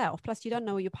know yourself, plus you don't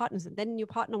know your partners, and then your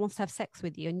partner wants to have sex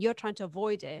with you and you're trying to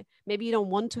avoid it. Maybe you don't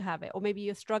want to have it, or maybe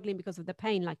you're struggling because of the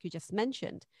pain, like you just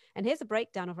mentioned. And here's a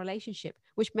breakdown of relationship,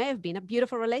 which may have been a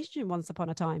beautiful relationship once upon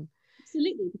a time.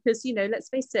 Absolutely, because let's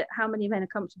face it, how many men are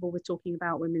comfortable with talking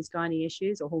about women's gynae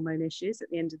issues or hormone issues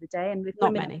at the end of the day? And with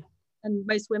not women, many. And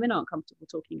most women aren't comfortable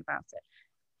talking about it.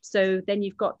 So then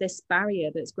you've got this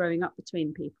barrier that's growing up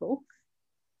between people.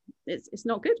 It's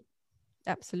not good.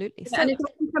 Absolutely. And it's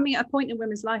often coming at a point in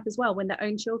women's life as well when their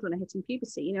own children are hitting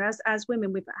puberty. As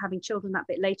women, we're having children that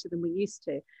bit later than we used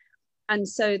to, and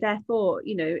so therefore,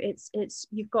 it's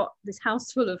you've got this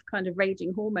house full of kind of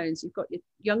raging hormones. You've got your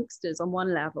youngsters on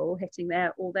one level hitting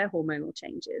all their hormonal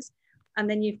changes, and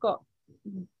then you've got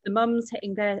the mums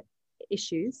hitting their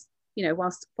issues,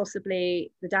 whilst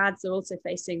possibly the dads are also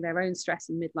facing their own stress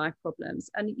and midlife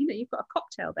problems, and you've got a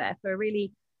cocktail there for a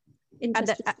really and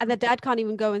the dad can't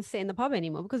even go and sit in the pub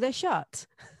anymore because they're shut.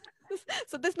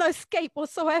 So there's no escape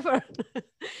whatsoever.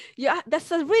 Yeah, that's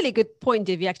a really good point.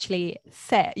 If you actually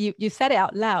said you said it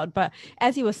out loud, but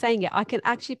as you were saying it, I can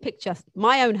actually picture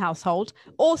my own household,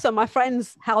 also my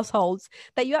friends' households.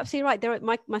 That you're absolutely right. There,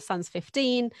 my son's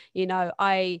 15.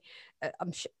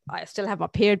 I still have my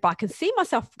period, but I can see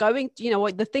myself going,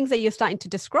 the things that you're starting to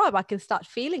describe, I can start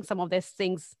feeling some of these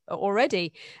things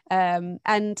already.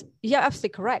 And you're absolutely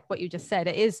correct what you just said.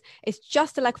 It's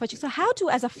just a lack of education. So how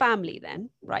do, as a family then,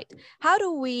 right, how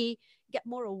do we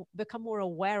become more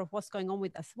aware of what's going on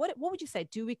with us? What would you say?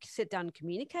 Do we sit down and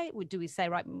communicate? Do we say,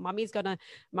 right, mommy's going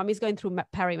through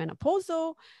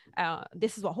perimenopausal,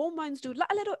 this is what hormones do,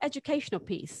 a little educational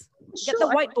piece? Sure. Get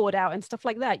the whiteboard out and stuff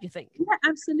like that, you think? Yeah,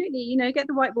 absolutely. Get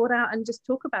the whiteboard out and just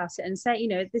talk about it and say,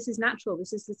 this is natural,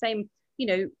 this is the same,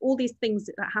 all these things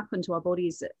that happen to our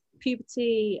bodies,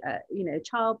 puberty,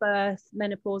 childbirth,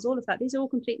 menopause, all of that, these are all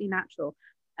completely natural.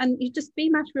 And you just be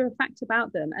matter of fact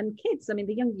about them. And kids,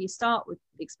 the younger you start with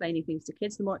explaining things to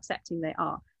kids, the more accepting they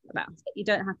are about it. You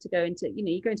don't have to go into,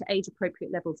 you go into age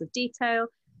appropriate levels of detail.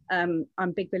 I'm a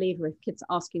big believer if kids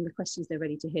are asking the questions, they're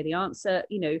ready to hear the answer,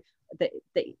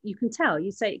 that you can tell.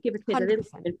 You say, give a kid 100%. A little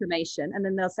bit of information, and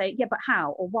then they'll say, yeah, but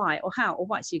how, or why, or how, or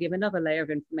why. So you give another layer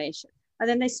of information, and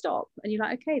then they stop, and you're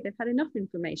like, okay, they've had enough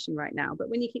information right now. But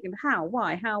when you keep them, how,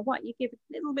 why, how, what, you give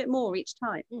a little bit more each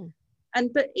time.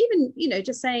 But even,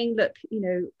 just saying, look,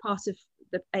 part of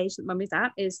the age that mummy's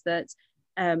at is that,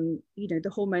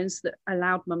 the hormones that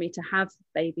allowed mummy to have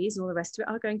babies and all the rest of it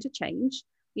are going to change,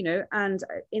 and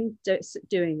in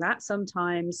doing that,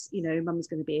 sometimes, mum's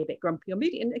going to be a bit grumpy or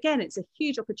moody. And again, it's a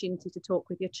huge opportunity to talk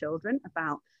with your children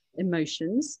about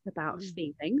emotions, about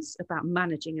feelings, about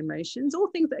managing emotions, all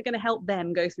things that are going to help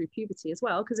them go through puberty as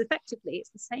well, because effectively it's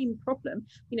the same problem.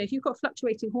 If you've got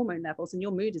fluctuating hormone levels and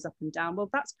your mood is up and down, well,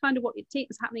 that's kind of what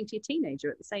is happening to your teenager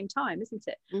at the same time, isn't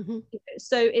it?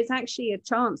 So it's actually a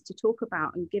chance to talk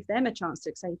about and give them a chance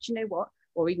to say, do you know what?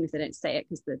 Or even if they don't say it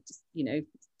because they're just,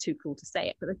 it's too cool to say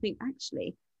it, but I think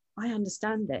actually I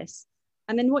understand this.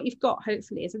 And then what you've got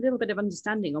hopefully is a little bit of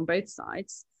understanding on both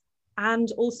sides,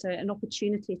 and also an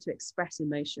opportunity to express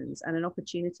emotions and an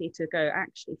opportunity to go,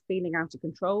 actually feeling out of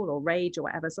control or rage or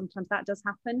whatever. Sometimes that does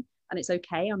happen, and it's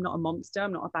okay. I'm not a monster.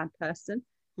 I'm not a bad person.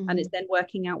 And it's then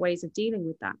working out ways of dealing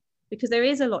with that, because there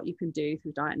is a lot you can do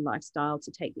through diet and lifestyle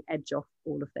to take the edge off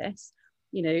all of this.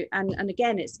 you know, and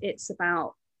again, it's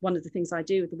about, one of the things I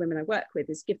do with the women I work with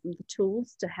is give them the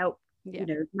tools to help, you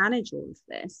know, manage all of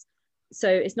this. So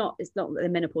it's not that the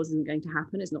menopause isn't going to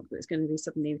happen. It's not that it's going to be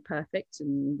suddenly perfect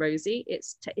and rosy.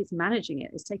 It's managing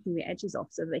it. It's taking the edges off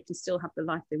so that they can still have the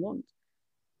life they want.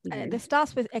 This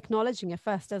starts with acknowledging it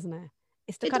first, doesn't it?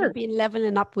 It's to kind does. of be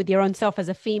leveling up with your own self as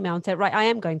a female and say, right, I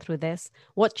am going through this.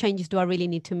 What changes do I really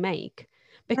need to make?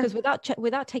 Because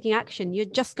without taking action, you're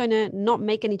just going to not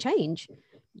make any change.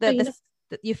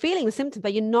 You're feeling the symptoms,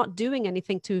 but you're not doing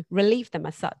anything to relieve them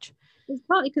as such. It's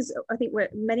partly because I think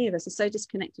many of us are so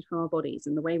disconnected from our bodies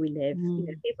and the way we live. You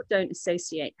know, people don't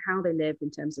associate how they live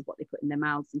in terms of what they put in their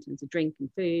mouths, in terms of drink and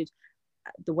food,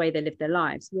 the way they live their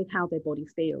lives, with how their body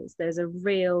feels. There's a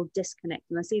real disconnect,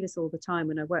 and I see this all the time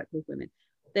when I work with women.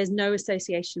 There's no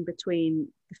association between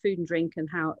the food and drink and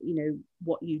how, you know,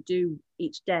 what you do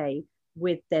each day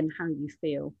with then how you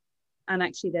feel. And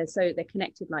actually they're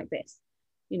connected like this.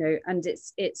 You know, and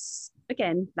it's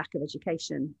again, lack of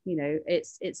education. You know,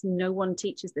 it's no one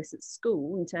teaches this at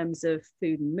school in terms of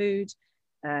food and mood,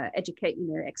 educate, you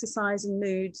know, exercise and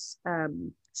moods,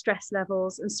 stress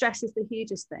levels. And stress is the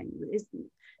hugest thing. Is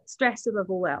stress above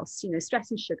all else. You know,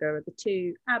 stress and sugar are the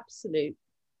two absolute,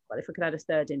 well, if I could add a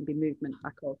third in, it'd be movement,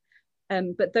 back off.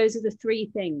 But those are the three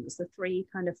things, the three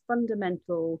kind of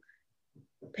fundamental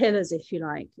pillars, if you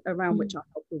like, around which our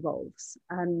health revolves.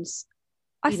 And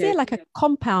I feel like a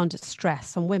compound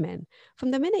stress on women. From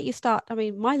the minute you start, I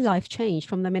mean, my life changed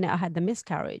from the minute I had the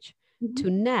miscarriage to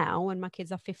now when my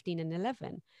kids are 15 and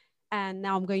 11. And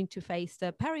now I'm going to face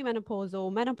the perimenopause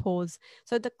or menopause.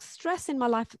 So the stress in my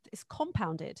life is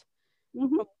compounded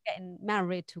from getting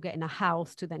married to getting a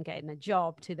house to then getting a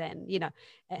job to then, you know,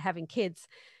 having kids.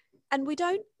 And we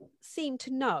don't seem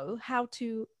to know how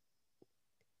to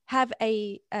have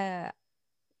a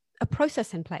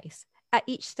process in place at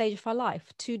each stage of our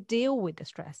life to deal with the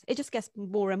stress. It just gets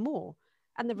more and more.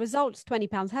 And the result's 20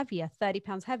 pounds heavier, 30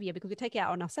 pounds heavier, because we take it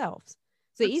out on ourselves.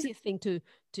 So the easiest thing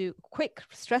to quick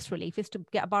stress relief is to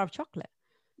get a bar of chocolate.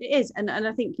 It is. And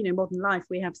I think, you know, modern life,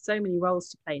 we have so many roles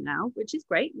to play now, which is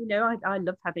great. You know, I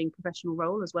love having a professional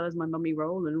role as well as my mummy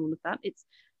role and all of that. It's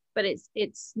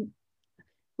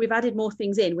we've added more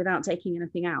things in without taking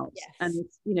anything out. Yes. And,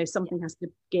 you know, something has to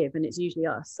give, and it's usually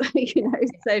us, you know.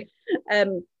 So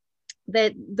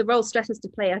the role stress has to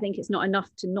play, I think it's not enough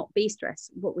to not be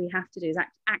stressed. What we have to do is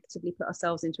actively put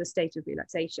ourselves into a state of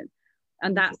relaxation.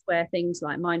 And that's where things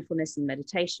like mindfulness and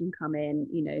meditation come in,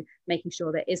 you know, making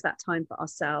sure there is that time for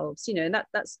ourselves, you know. And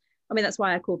that's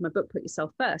why I called my book Put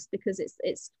Yourself First, because it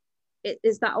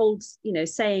is that old, you know,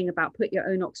 saying about put your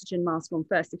own oxygen mask on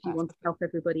first if you want to help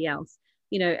everybody else,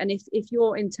 you know. And if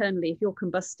you're internally, if you're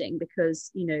combusting because,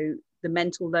 you know, the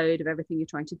mental load of everything you're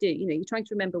trying to do, you know, you're trying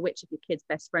to remember which of your kids'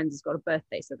 best friends has got a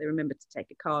birthday, so they remember to take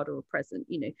a card or a present,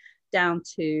 you know, down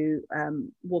to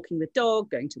walking the dog,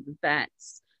 going to the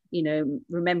vets, you know,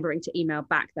 remembering to email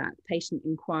back that patient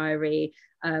inquiry,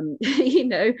 you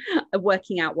know,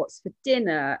 working out what's for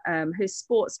dinner, whose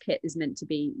sports kit is meant to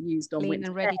be used on clean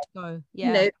and ready to go. Yeah.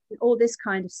 You know, all this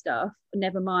kind of stuff.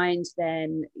 Never mind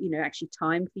then, you know, actually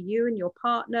time for you and your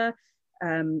partner.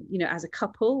 You know, as a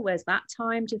couple, where's that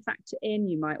time to factor in?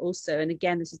 You might also, and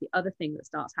again, this is the other thing that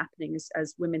starts happening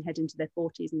as women head into their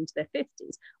 40s and into their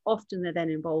 50s. Often they're then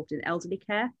involved in elderly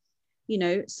care. You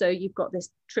know, so you've got this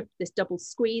double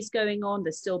squeeze going on.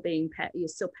 There's still you're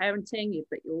still parenting,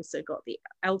 but you also got the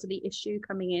elderly issue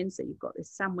coming in. So you've got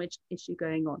this sandwich issue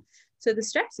going on. So the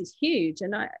stress is huge.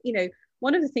 And you know,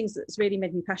 one of the things that's really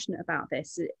made me passionate about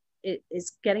this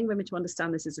is getting women to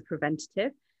understand this as a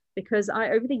preventative, because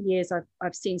over the years,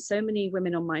 I've seen so many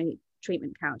women on my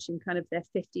treatment couch in kind of their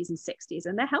 50s and 60s,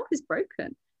 and their health is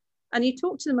broken. And you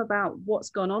talk to them about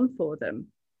what's gone on for them.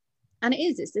 And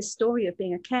it's this story of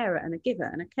being a carer and a giver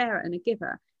and a carer and a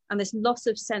giver, and this loss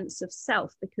of sense of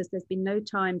self because there's been no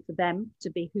time for them to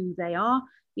be who they are.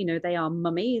 You know, they are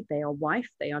mummy, they are wife,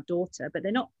 they are daughter, but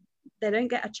they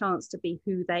don't get a chance to be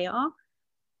who they are.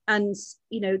 And,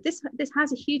 you know, this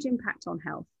has a huge impact on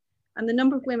health. And the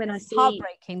number of women I see,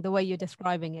 heartbreaking the way you're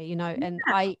describing it, you know. And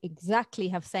I exactly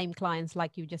have same clients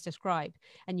like you just described,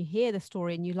 and you hear the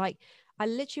story and you like, I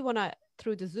literally want to,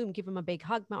 through the Zoom, give them a big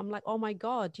hug. I'm like, oh my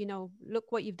God, you know,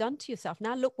 look what you've done to yourself.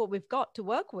 Now look what we've got to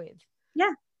work with.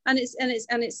 Yeah. And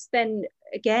it's then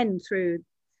again through,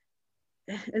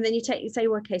 and then you say,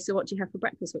 well, okay, so what do you have for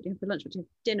breakfast? What do you have for lunch? What do you have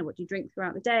for dinner? What do you drink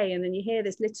throughout the day? And then you hear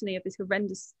this litany of these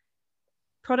horrendous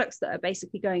products that are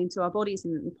basically going into our bodies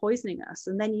and poisoning us.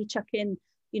 And then you chuck in,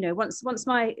 you know, once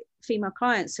my female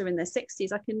clients are in their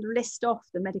 60s, I can list off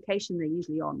the medication they're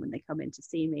usually on when they come in to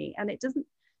see me. And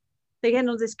they get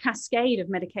on this cascade of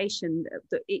medication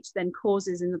that each then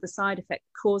causes another side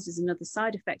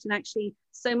effect, and actually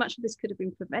so much of this could have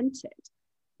been prevented.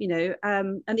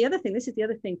 And the other thing, this is the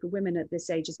other thing for women at this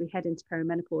age as we head into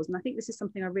perimenopause, and I think this is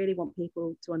something I really want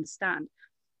people to understand,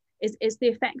 is the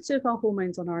effect of our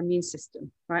hormones on our immune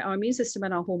system, right? Our immune system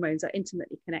and our hormones are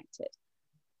intimately connected.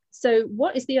 So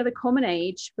what is the other common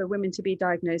age for women to be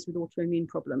diagnosed with autoimmune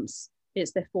problems?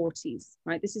 It's their 40s,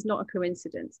 right? This is not a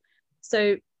coincidence.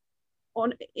 So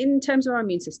in terms of our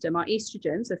immune system, our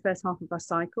estrogens, the first half of our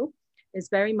cycle, is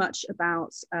very much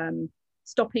about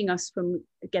stopping us from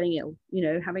getting ill,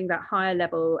 having that higher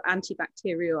level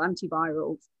antibacterial,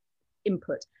 antiviral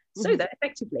input, so that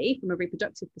effectively, from a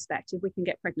reproductive perspective, we can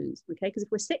get pregnant, okay? Because if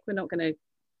we're sick, we're not going to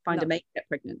find a mate to get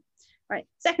pregnant, right?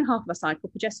 Second half of our cycle,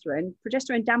 progesterone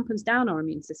dampens down our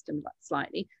immune system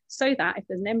slightly, so that if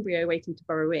there's an embryo waiting to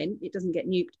burrow in, it doesn't get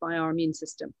nuked by our immune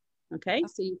system, okay?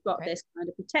 So you've got this kind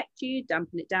of protect you,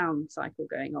 dampen it down cycle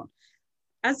going on.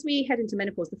 As we head into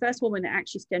menopause, the first hormone that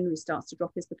actually generally starts to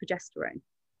drop is the progesterone.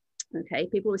 Okay,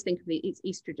 people always think of it's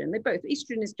estrogen.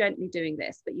 Estrogen is gently doing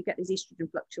this, but you get these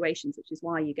estrogen fluctuations, which is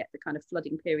why you get the kind of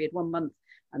flooding period 1 month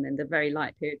and then the very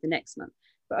light period the next month.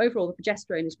 But overall, the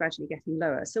progesterone is gradually getting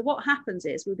lower. So what happens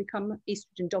is we become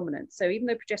estrogen dominant. So even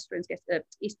though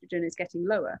estrogen is getting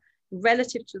lower,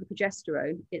 relative to the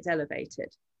progesterone, it's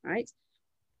elevated, right?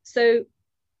 So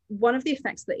one of the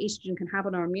effects that estrogen can have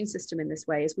on our immune system in this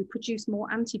way is we produce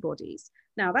more antibodies.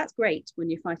 Now, that's great when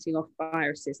you're fighting off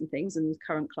viruses and things, and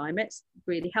current climate's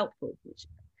really helpful.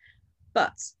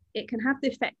 But it can have the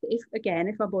effect that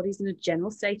if our body's in a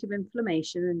general state of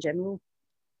inflammation and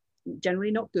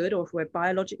generally not good, or if we're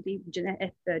biologically,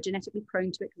 genetically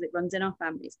prone to it because it runs in our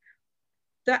families,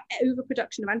 that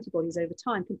overproduction of antibodies over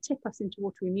time can tip us into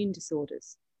autoimmune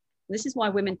disorders. This is why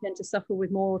women tend to suffer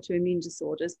with more autoimmune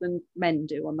disorders than men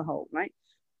do on the whole, right?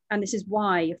 And this is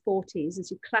why your 40s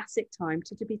is your classic time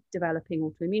to be developing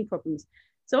autoimmune problems.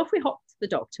 So if we hop to the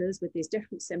doctors with these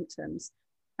different symptoms,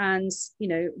 and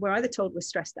we're either told we're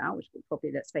stressed out, which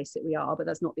probably, let's face it, we are, but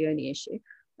that's not the only issue,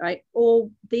 right? Or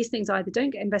these things either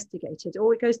don't get investigated,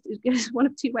 or it goes one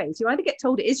of two ways. You either get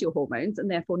told it is your hormones and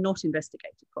therefore not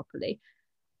investigated properly,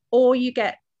 or you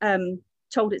get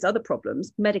told it's other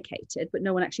problems, medicated, but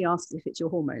no one actually asks if it's your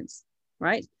hormones,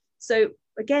 right? So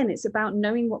again, it's about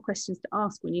knowing what questions to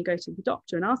ask when you go to the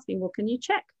doctor, and asking, well, can you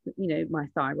check, my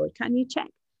thyroid? Can you check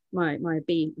my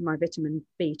vitamin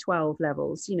B12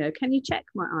 levels? Can you check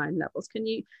my iron levels? Can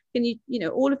you,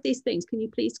 all of these things, can you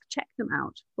please check them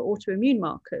out for autoimmune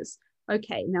markers?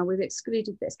 Okay, now we've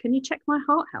excluded this. Can you check my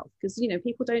heart health? Because,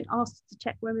 people don't ask to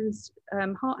check women's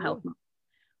heart health,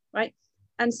 right?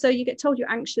 And so you get told you're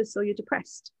anxious or you're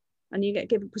depressed, and you get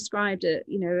prescribed an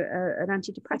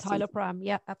antidepressant. Tyloprem,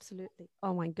 yeah, absolutely.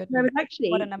 Oh my goodness. No,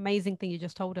 actually, what an amazing thing you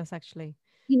just told us, actually.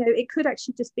 It could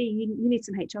actually just be you need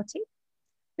some HRT.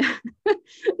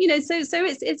 So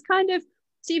it's kind of,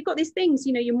 so you've got these things,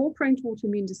 you're more prone to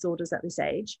autoimmune disorders at this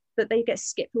age, that they get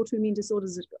skipped. Autoimmune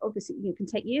disorders obviously can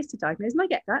take years to diagnose, and I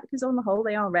get that, because on the whole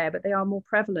they are rare, but they are more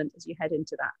prevalent as you head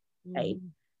into that age.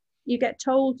 You get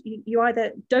told you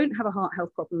either don't have a heart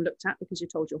health problem looked at because you're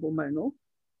told you're hormonal,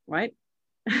 right?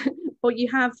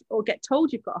 or get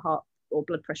told you've got a heart or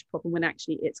blood pressure problem when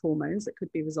actually it's hormones that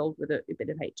could be resolved with a bit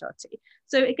of HRT.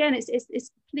 So again,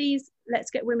 it's please, let's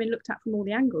get women looked at from all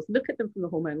the angles. Look at them from the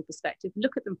hormonal perspective,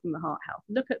 look at them from the heart health,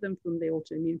 look at them from the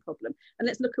autoimmune problem, and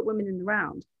let's look at women in the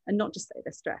round and not just say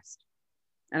they're stressed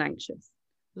and anxious.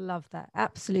 Love that.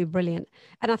 Absolutely brilliant.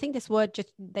 And I think this word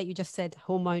that you just said,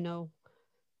 hormonal,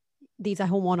 these are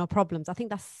hormonal problems. I think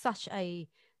that's such a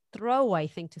throwaway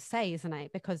thing to say, isn't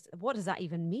it? Because what does that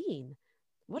even mean?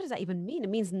 What does that even mean? It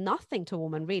means nothing to a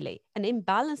woman, really. An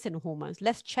imbalance in hormones.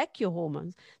 Let's check your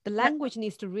hormones. The language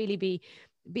needs to really be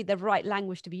the right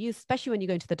language to be used, especially when you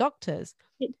go into the doctors.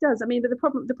 It does. I mean, but the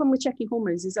problem with checking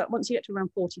hormones is that once you get to around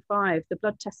 45, the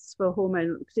blood tests for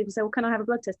hormone, because people say, well, can I have a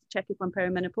blood test to check if I'm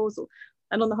perimenopausal?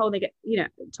 And on the whole, they get,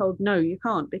 told, no, you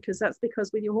can't, because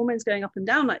with your hormones going up and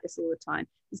down like this all the time,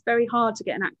 it's very hard to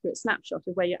get an accurate snapshot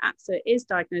of where you're at. So it is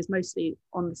diagnosed mostly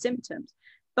on the symptoms.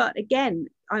 But again,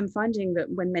 I'm finding that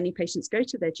when many patients go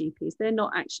to their GPs, they're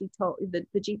not actually told, the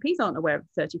GPs aren't aware of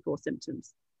the 34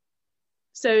 symptoms.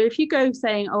 So if you go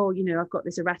saying, oh, I've got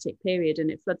this erratic period and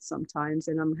it floods sometimes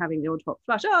and I'm having the odd hot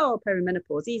flush, oh,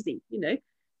 perimenopause, easy,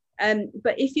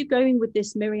 But if you're going with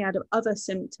this myriad of other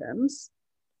symptoms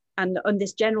and on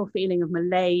this general feeling of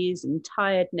malaise and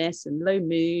tiredness and low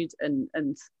mood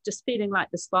and just feeling like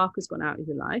the spark has gone out of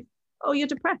your life, oh, you're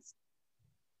depressed.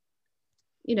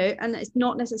 And it's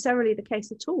not necessarily the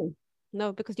case at all.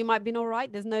 No, because you might have been all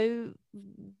right. There's no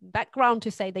background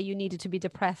to say that you needed to be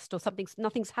depressed or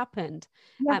nothing's happened.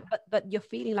 Yeah. But you're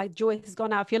feeling like joy has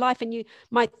gone out of your life, and you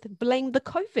might blame the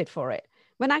COVID for it.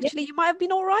 When actually you might have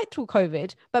been all right through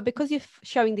COVID, but because you're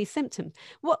showing these symptoms.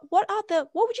 What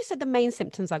would you say the main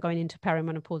symptoms are going into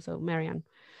perimenopausal, Marianne?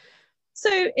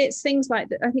 So it's things like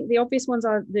that. I think the obvious ones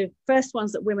are the first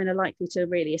ones that women are likely to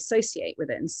really associate with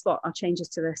it and spot are changes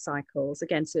to their cycles.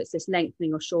 Again, so it's this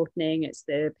lengthening or shortening, it's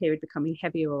the period becoming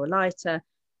heavier or lighter,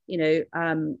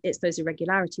 it's those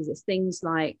irregularities. It's things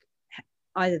like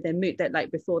either their mood, that like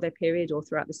before their period or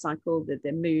throughout the cycle, that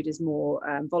their mood is more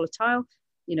volatile,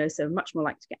 so much more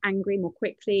likely to get angry more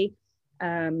quickly.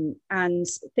 And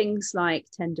things like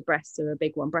tender breasts are a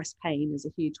big one. Breast pain is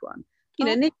a huge one.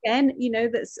 And again,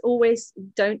 that's always,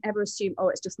 don't ever assume, oh,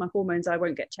 it's just my hormones, I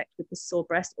won't get checked with the sore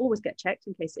breast. Always get checked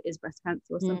in case it is breast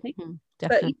cancer or something.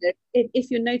 But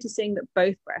if you're noticing that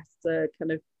both breasts are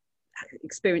kind of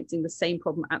experiencing the same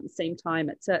problem at the same time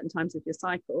at certain times of your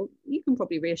cycle, you can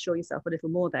probably reassure yourself a little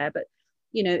more there. But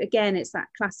again, it's that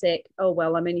classic, oh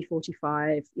well, I'm only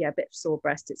 45, yeah, a bit of sore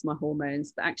breast, it's my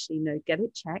hormones. But actually, no, get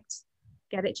it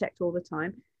checked all the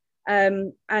time.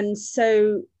 And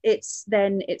so it's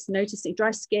noticing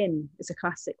dry skin is a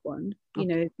classic one.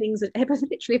 Things that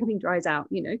literally everything dries out.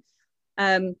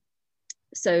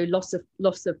 So loss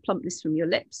of plumpness from your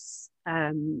lips.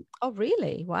 Oh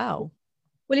really? Wow.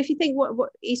 Well, if you think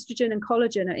what estrogen and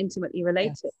collagen are intimately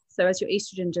related, yes. So as your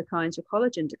estrogen declines, your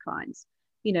collagen declines.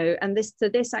 And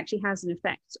this actually has an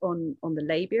effect on the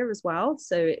labia as well.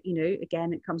 So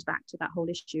again, it comes back to that whole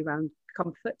issue around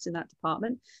comfort in that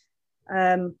department.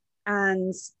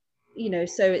 And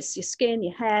so it's your skin,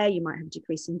 your hair, you might have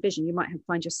decrease in vision, you might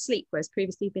find your sleep, whereas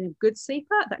previously you've been a good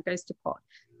sleeper, that goes to pot.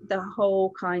 The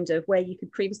whole kind of where you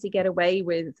could previously get away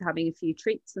with having a few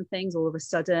treats and things, all of a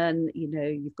sudden,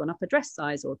 you've gone up a dress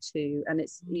size or two, and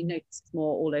it's, it's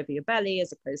more all over your belly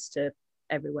as opposed to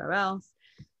everywhere else.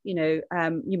 You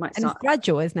might start. And it's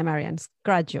gradual, isn't it, Marianne? It's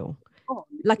gradual.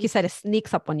 Like you said, it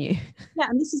sneaks up on you. Yeah,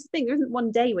 and this is the thing, there isn't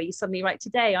one day where you suddenly, right,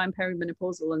 today I'm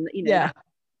perimenopausal, and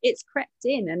it's crept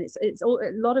in, and it's all, a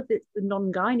lot of the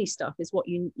non-gynae stuff is what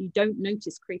you don't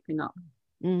notice creeping up.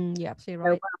 Yeah, absolutely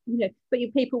right. So, but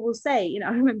people will say, I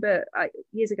remember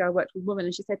years ago I worked with a woman,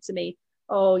 and she said to me,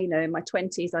 oh, in my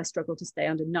 20s I struggled to stay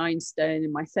under 9 stone,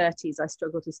 in my 30s I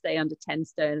struggled to stay under 10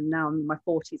 stone, and now in my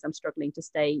 40s I'm struggling to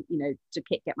stay, to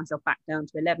get myself back down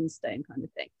to 11 stone kind of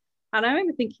thing. And I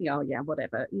remember thinking, oh yeah,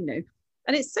 whatever, and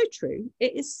it's so true.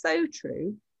 It is so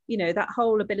true. That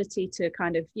whole ability to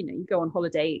kind of, you go on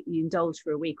holiday, you indulge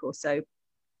for a week or so,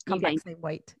 come back same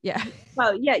weight. Yeah.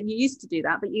 Well, yeah, you used to do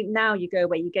that, but now you go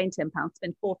away, you gain 10 pounds,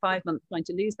 spend 4 or 5 months trying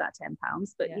to lose that 10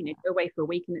 pounds, but go away for a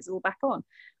week and it's all back on,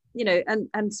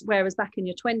 and whereas back in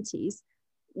your 20s,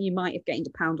 you might have gained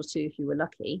a pound or two if you were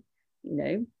lucky, and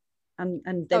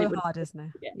then so it hard, isn't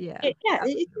it? Yeah.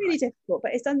 It's really difficult,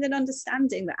 but it's then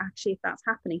understanding that actually if that's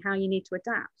happening, how you need to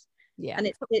adapt. Yeah.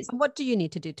 And it's what do you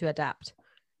need to do to adapt?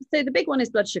 So the big one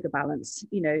is blood sugar balance,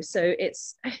 so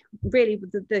it's really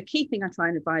the key thing I try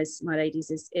and advise my ladies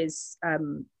is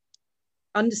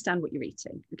understand what you're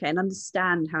eating, okay, and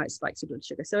understand how it spikes your blood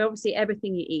sugar. So obviously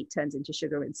everything you eat turns into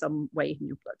sugar in some way in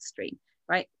your bloodstream,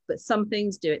 right? But some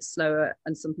things do it slower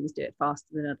and some things do it faster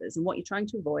than others. And what you're trying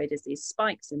to avoid is these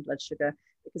spikes in blood sugar,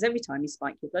 because every time you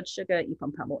spike your blood sugar, you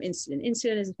pump out more insulin.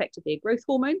 Insulin is effectively a growth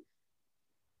hormone.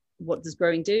 What does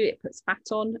growing do? It puts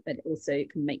fat on, but it also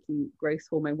can make you growth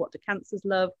hormone. What do cancers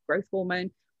love? Growth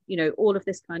hormone, all of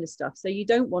this kind of stuff. So you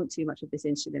don't want too much of this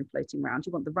insulin floating around.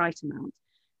 You want the right amount,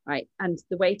 right? And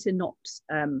the way to not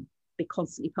be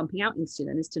constantly pumping out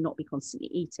insulin is to not be constantly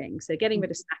eating. So getting rid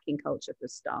of snacking culture for a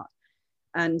start.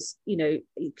 And,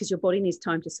 because your body needs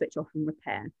time to switch off and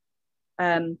repair.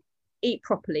 Eat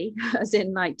properly, as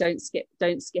in like, don't skip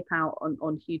out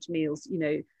on huge meals,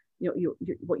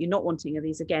 what you're not wanting are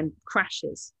these, again,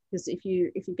 crashes, because if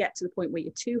you get to the point where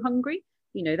you're too hungry,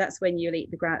 that's when you'll eat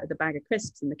the bag of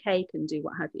crisps and the cake and do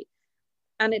what have you.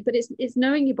 But it's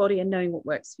knowing your body and knowing what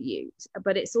works for you,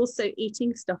 but it's also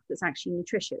eating stuff that's actually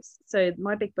nutritious. So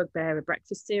my big bugbear are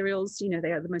breakfast cereals.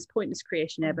 They are the most pointless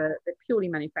creation ever. They're purely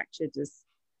manufactured as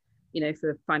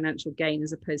for financial gain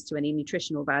as opposed to any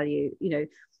nutritional value.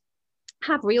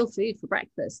 Have real food for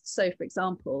breakfast. So for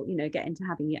example, get into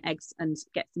having your eggs and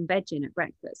get some veg in at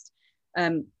breakfast.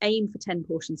 Aim for 10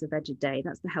 portions of veg a day.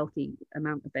 That's the healthy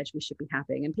amount of veg we should be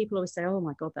having. And people always say, oh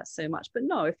my God, that's so much. But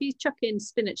no, if you chuck in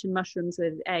spinach and mushrooms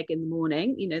with egg in the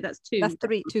morning, that's 2. That's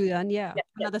 3, 2 then, yeah.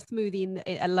 Another smoothie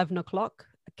at 11 o'clock,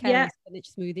 a carrot spinach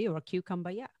smoothie or a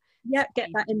cucumber, get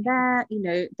that in there.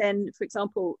 Then for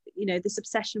example, this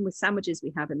obsession with sandwiches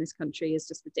we have in this country is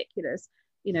just ridiculous.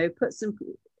 put some,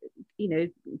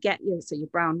 get your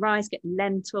brown rice, get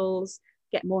lentils,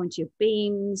 get more into your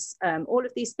beans, all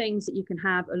of these things that you can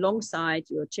have alongside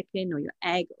your chicken or your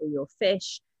egg or your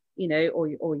fish,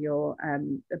 or your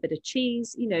a bit of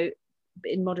cheese,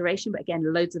 in moderation, but again,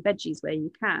 loads of veggies where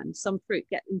you can, some fruit,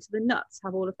 get into the nuts,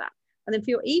 have all of that. And then for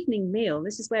your evening meal,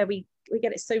 this is where we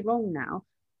get it so wrong now.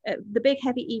 The big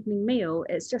heavy evening meal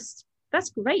is that's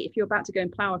great if you're about to go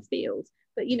and plough a field,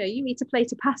 but you eat a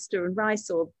plate of pasta and rice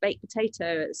or baked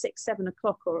potato at 6-7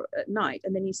 o'clock or at night,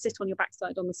 and then you sit on your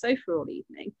backside on the sofa all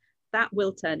evening. That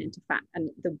will turn into fat, and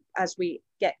as we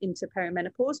get into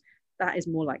perimenopause, that is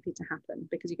more likely to happen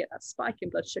because you get that spike in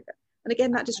blood sugar. And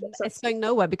again, that just it's going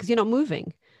nowhere because you're not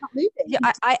moving. Not moving.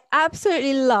 Yeah, I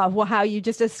absolutely love how you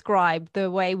just described the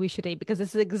way we should eat, because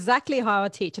this is exactly how I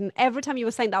teach. And every time you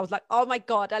were saying that, I was like, oh my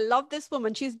God, I love this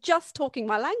woman. She's just talking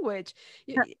my language.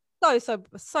 Yeah.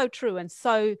 So true and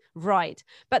so right.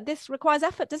 But this requires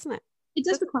effort, doesn't it? It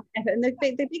does require effort. And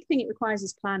the big thing it requires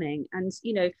is planning. And,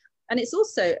 and it's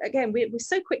also, again, we're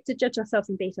so quick to judge ourselves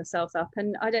and beat ourselves up.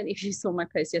 And I don't know if you saw my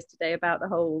post yesterday about the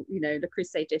whole, Le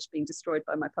Creuset dish being destroyed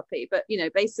by my puppy. But,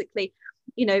 basically,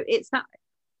 it's that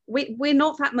we're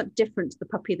not that much different to the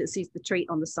puppy that sees the treat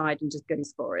on the side and just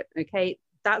goes for it. Okay.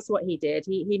 That's what he did.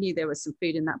 He knew there was some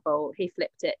food in that bowl. He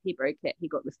flipped it. He broke it. He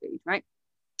got the food, right?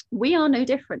 We are no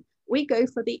different. We go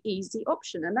for the easy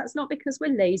option. And that's not because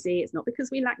we're lazy. It's not because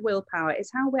we lack willpower.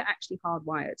 It's how we're actually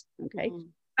hardwired. Okay. Mm-hmm.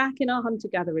 Back in our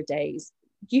hunter-gatherer days,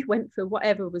 you went for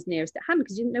whatever was nearest at hand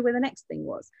because you didn't know where the next thing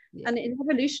was. Yeah. And in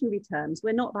evolutionary terms,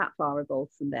 we're not that far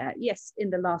evolved from there. Yes, in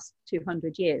the last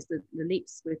 200 years, the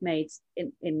leaps we've made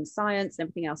in science and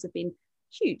everything else have been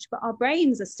huge, but our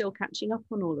brains are still catching up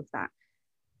on all of that.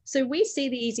 So we see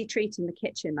the easy treat in the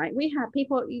kitchen. Like we have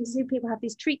people, you see people have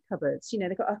these treat cupboards,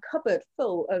 they've got a cupboard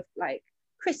full of like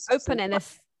crisps. Open and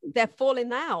they're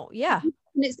falling out. Yeah. And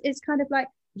it's kind of like,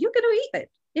 you're going to eat it.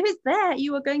 If it's there,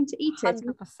 you are going to eat it.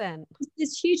 100%.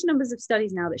 There's huge numbers of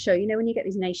studies now that show, when you get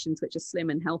these nations which are slim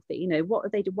and healthy, what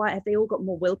have they do? Why have they all got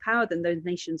more willpower than those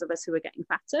nations of us who are getting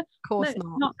fatter? Of course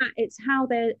no, not that. It's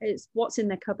it's what's in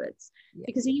their cupboards. Yeah.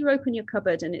 Because if you open your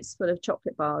cupboard and it's full of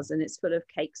chocolate bars and it's full of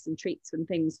cakes and treats and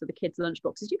things for the kids'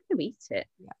 lunchboxes, you're going to eat it.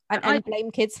 Yeah. And I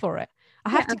blame kids for it. I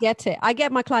have to get it. I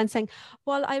get my clients saying,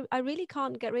 well, I really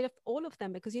can't get rid of all of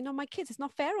them because, my kids, it's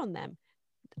not fair on them.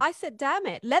 I said, damn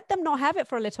it, let them not have it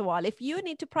for a little while. If you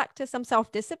need to practice some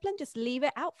self-discipline, just leave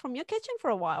it out from your kitchen for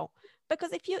a while.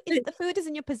 Because if the food is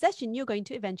in your possession, you're going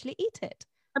to eventually eat it.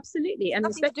 Absolutely. And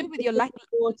nothing to do with your lack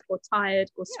of or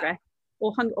tired or stressed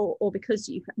or hunger or because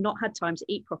you've not had time to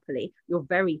eat properly, you're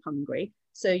very hungry.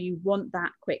 So you want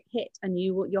that quick hit and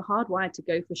you're hardwired to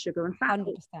go for sugar and fat. 100%.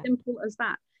 It's simple as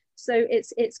that. So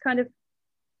it's kind of,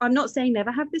 I'm not saying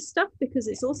never have this stuff because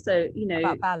it's also,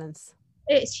 about balance.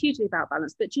 It's hugely about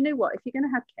balance. But you know what? If you're going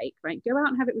to have cake, right, go out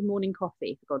and have it with morning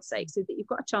coffee, for God's sake, so that you've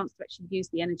got a chance to actually use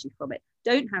the energy from it.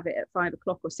 Don't have it at 5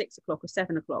 o'clock or 6 o'clock or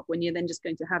 7 o'clock when you're then just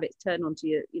going to have it turn onto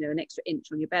your, an extra inch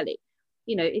on your belly.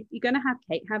 If you're going to have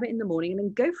cake, have it in the morning and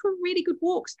then go for a really good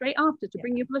walk straight after to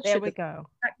bring your blood sugar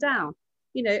back down.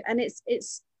 And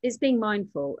it's being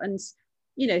mindful. And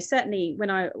certainly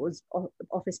when I was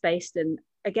office based and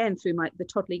again through the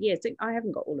toddler years, I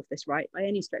haven't got all of this right by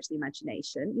any stretch of the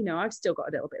imagination. I've still got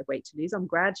a little bit of weight to lose. I'm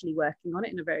gradually working on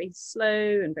it in a very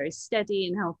slow and very steady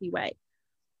and healthy way.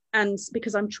 And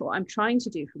because I'm trying to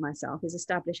do for myself is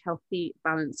establish healthy,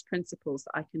 balanced principles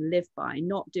that I can live by,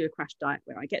 not do a crash diet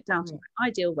where I get down to my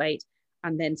ideal weight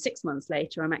and then 6 months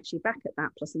later I'm actually back at that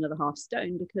plus another half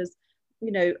stone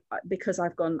because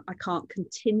I've gone, I can't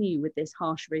continue with this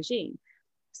harsh regime.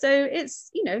 So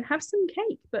it's, have some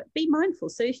cake, but be mindful.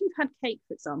 So if you've had cake,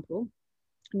 for example,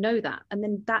 know that. And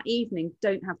then that evening,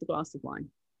 don't have the glass of wine.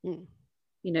 Mm.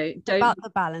 Don't. About the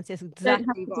balance is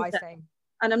exactly what I say.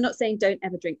 And I'm not saying don't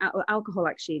ever drink alcohol,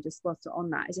 actually, just whilst on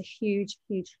that, is a huge,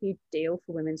 huge, huge deal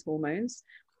for women's hormones.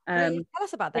 Tell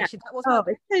us about that. Yeah.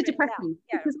 It's so depressing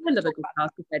because I love a good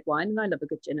glass of red wine and I love a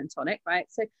good gin and tonic, right?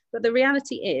 So, but the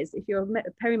reality is, if you're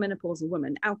a perimenopausal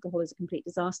woman, alcohol is a complete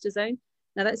disaster zone.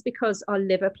 Now, that's because our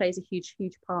liver plays a huge,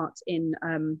 huge part in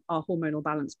our hormonal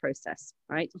balance process,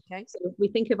 right? Okay. So if we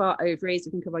think of our ovaries,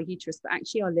 we think of our uterus, but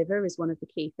actually our liver is one of the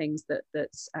key things that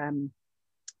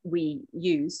we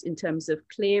use in terms of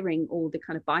clearing all the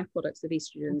kind of byproducts of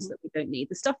estrogens that we don't need.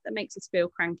 The stuff that makes us feel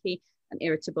cranky and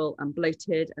irritable and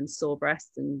bloated and sore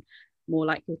breasts and more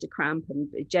likely to cramp and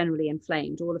generally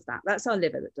inflamed, all of that. That's our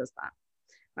liver that does that,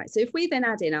 right? So if we then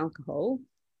add in alcohol,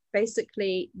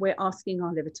 basically we're asking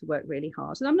our liver to work really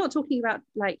hard. And I'm not talking about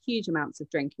like huge amounts of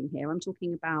drinking here. I'm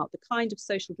talking about the kind of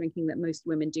social drinking that most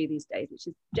women do these days, which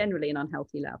is generally an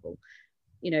unhealthy level,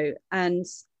 and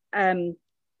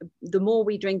the more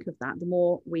we drink of that, the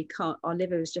more we can't, our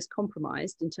liver is just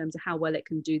compromised in terms of how well it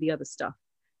can do the other stuff.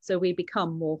 So we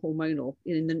become more hormonal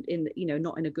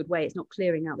not in a good way. It's not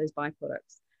clearing out those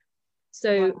byproducts.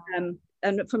 So, Wow.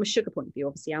 And from a sugar point of view,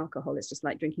 obviously alcohol is just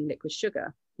like drinking liquid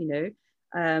sugar,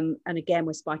 and again,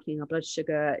 we're spiking our blood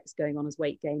sugar. It's going on as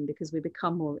weight gain because we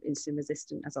become more insulin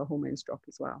resistant as our hormones drop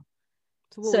as well.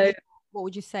 So what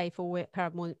would you say for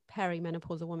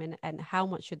perimenopausal women, and how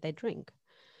much should they drink?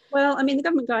 Well, I mean, the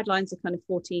government guidelines are kind of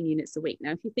 14 units a week.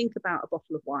 Now, if you think about a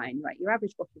bottle of wine, right, your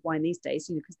average bottle of wine these days,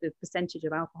 because the percentage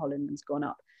of alcohol in them's gone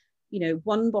up,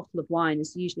 one bottle of wine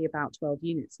is usually about 12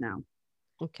 units now.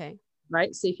 Okay.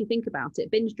 Right. So if you think about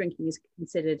it, binge drinking is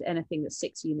considered anything that's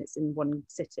 6 units in one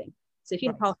sitting. So if you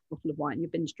have half a bottle of wine, you're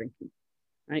binge drinking,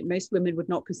 right? Most women would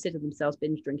not consider themselves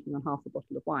binge drinking on half a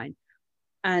bottle of wine.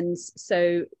 And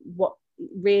so what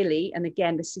really, and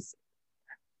again, this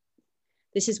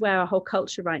is where our whole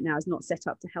culture right now is not set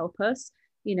up to help us.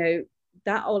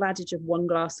 That old adage of 1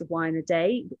 glass of wine a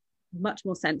day, much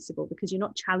more sensible, because you're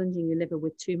not challenging your liver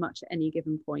with too much at any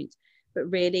given point. But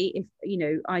really, if,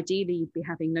 ideally you'd be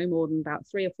having no more than about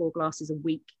 3 or 4 glasses a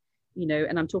week,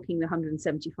 and I'm talking the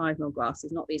 175 ml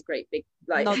glasses, not these great big,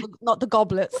 like not the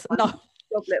goblets, no.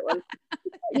 Goblet ones.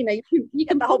 You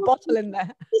Get the whole bottle in there.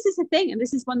 This is the thing, and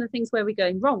this is one of the things where we're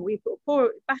going wrong. We've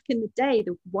got back in the day,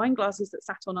 the wine glasses that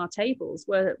sat on our tables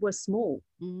were small.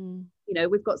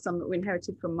 We've got some that we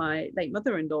inherited from my late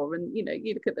mother-in-law, and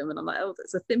you look at them and I'm like, oh,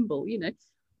 that's a thimble,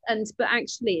 but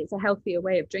actually it's a healthier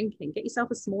way of drinking. Get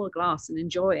yourself a smaller glass and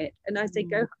enjoy it. And I say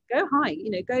go high,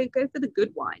 go for the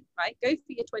good wine, right? Go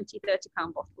for your 20-30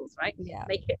 pound bottles, right? Yeah,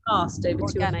 make it last over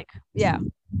organic.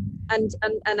 2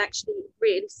 and actually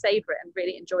really savor it and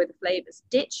really enjoy the flavors.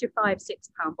 Ditch your 5-6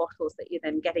 pound bottles that you're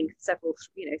then getting several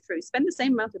through. Spend the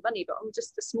same amount of money but on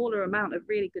just a smaller amount of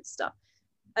really good stuff,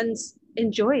 and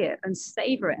enjoy it and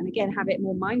savor it, and again have it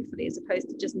more mindfully as opposed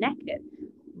to just neck it.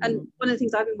 And one of the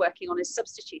things I've been working on is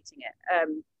substituting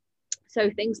it. So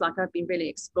things like I've been really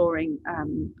exploring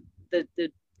the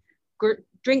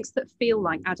drinks that feel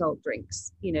like adult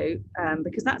drinks,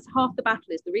 because that's half the battle.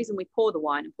 Is the reason we pour the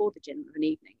wine and pour the gin of an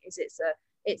evening is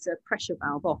it's a pressure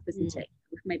valve off, isn't it?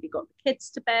 We've maybe got the kids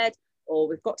to bed, or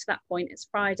we've got to that point, it's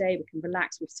Friday, we can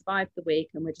relax, we've survived the week,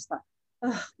 and we're just like,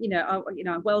 oh,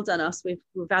 well done us,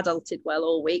 we've adulted well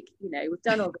all week, we've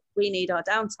done all that, we need our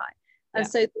downtime. And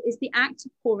so it's the act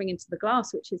of pouring into the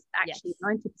glass, which is actually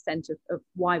 90% of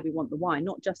why we want the wine,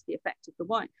 not just the effect of the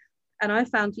wine. And I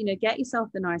found, get yourself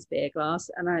the nice beer glass.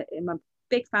 And I'm a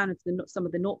big fan of some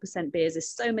of the 0% beers.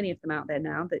 There's so many of them out there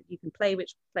now that you can play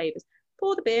which flavors.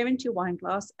 Pour the beer into your wine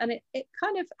glass, and it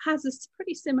kind of has a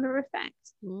pretty similar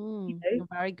effect. A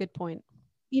very good point.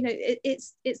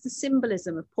 It's the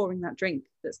symbolism of pouring that drink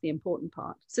that's the important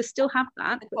part. So still have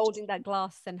that, and holding that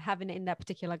glass and having it in that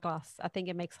particular glass, I think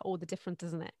it makes all the difference,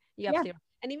 doesn't it?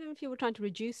 And even if you were trying to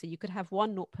reduce it, you could have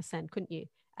 1 0%, couldn't you?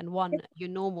 And one your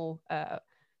normal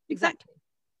exactly.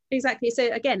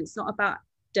 So again, it's not about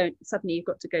don't suddenly you've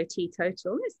got to go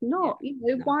teetotal. It's not.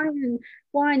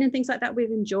 Wine and things like that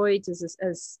we've enjoyed as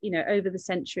over the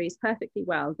centuries perfectly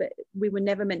well, but we were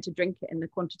never meant to drink it in the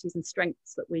quantities and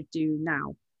strengths that we do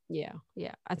now. Yeah.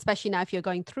 Especially now if you're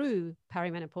going through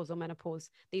perimenopause or menopause,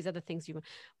 these are the things you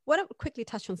want to quickly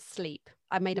touch on. Sleep.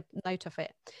 I made a note of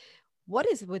it.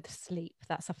 What is with sleep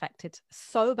that's affected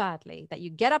so badly that you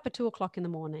get up at 2 o'clock in the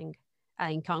morning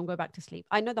and can't go back to sleep?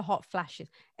 I know the hot flashes.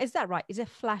 Is that right? Is it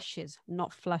flashes,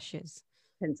 not flushes?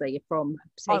 Depends where you're from.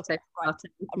 Potato,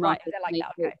 right. They're like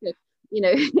that. Okay.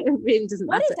 It really doesn't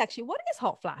matter. What is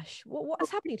hot flash? What is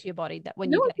happening to your body that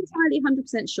when no you one's entirely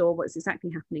 100% sure what's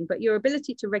exactly happening, but your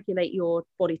ability to regulate your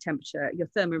body temperature, your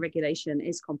thermoregulation,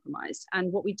 is compromised.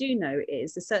 And what we do know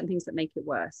is there's certain things that make it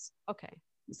worse. Okay.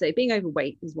 So being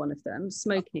overweight is one of them.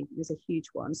 Smoking is a huge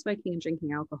one. Smoking and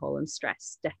drinking alcohol and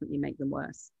stress definitely make them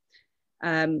worse.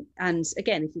 And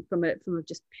again, if you from a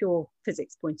just pure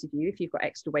physics point of view, if you've got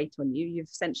extra weight on you,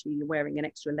 you're wearing an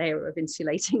extra layer of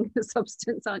insulating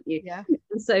substance, aren't you? Yeah.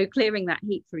 And so clearing that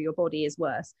heat through your body is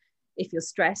worse. If you're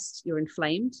stressed, you're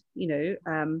inflamed.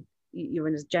 you're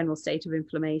in a general state of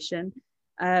inflammation.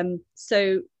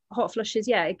 So hot flushes,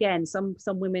 again, some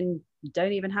women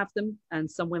don't even have them, and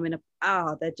some women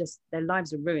their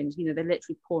lives are ruined. They're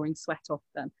literally pouring sweat off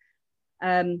them.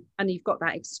 And you've got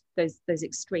those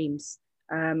extremes.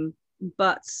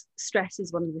 But stress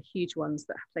is one of the huge ones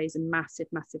that plays a massive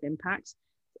impact,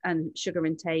 and sugar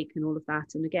intake and all of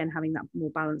that. And again, having that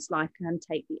more balanced life can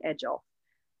take the edge off.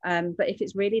 But if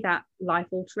it's really that life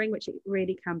altering, which it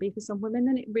really can be for some women,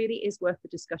 then it really is worth a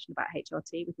discussion about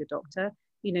HRT with your doctor.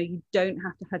 You don't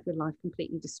have to have your life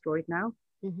completely destroyed now.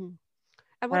 Mm-hmm.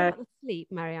 And what about the sleep,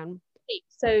 Marianne?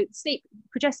 So sleep,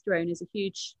 progesterone is a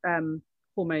huge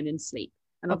hormone in sleep.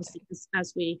 And obviously,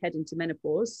 as we head into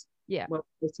menopause, we're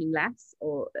eating less,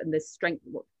 and there's strength.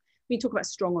 When you talk about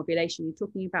strong ovulation, you're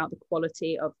talking about the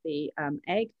quality of the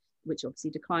egg, which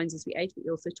obviously declines as we age, but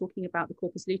you're also talking about the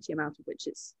corpus luteum, out of which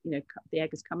it's, the egg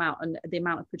has come out, and the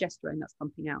amount of progesterone that's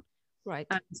pumping out. Right.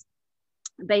 And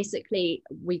basically,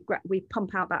 we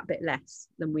pump out that bit less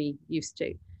than we used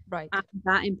to. Right. And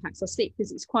that impacts our sleep,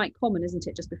 because it's quite common, isn't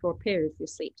it, just before a period for your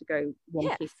sleep to go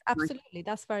wonky. Yes, absolutely.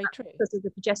 That's very true. Because of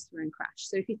the progesterone crash.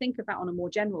 So if you think of that on a more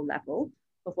general level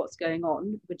of what's going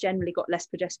on, we've generally got less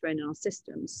progesterone in our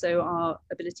systems. So our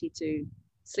ability to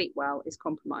sleep well is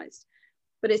compromised.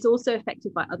 But it's also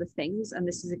affected by other things. And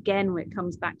this is, again, where it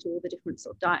comes back to all the different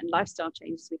sort of diet and lifestyle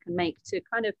changes we can make to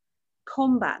kind of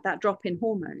combat that drop in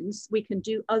hormones. We can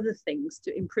do other things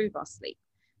to improve our sleep.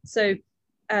 So,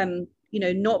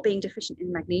 not being deficient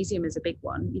in magnesium is a big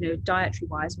one. Dietary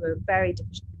wise, we're very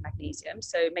deficient in magnesium.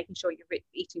 So making sure you're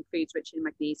eating foods rich in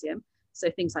magnesium. So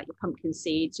things like your pumpkin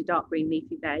seeds, your dark green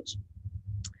leafy veg,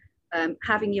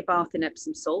 having your bath in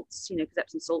Epsom salts, because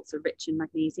Epsom salts are rich in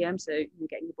magnesium. So you're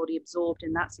getting your body absorbed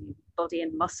in that, so your body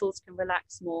and muscles can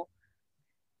relax more.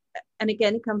 And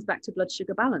again, it comes back to blood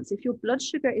sugar balance. If your blood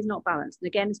sugar is not balanced, and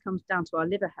again, this comes down to our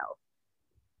liver health.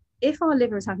 If our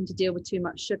liver is having to deal with too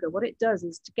much sugar, what it does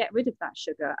is, to get rid of that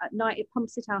sugar at night, it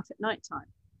pumps it out at nighttime.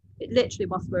 It literally,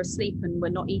 whilst we're asleep and we're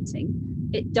not eating,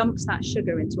 it dumps that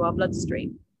sugar into our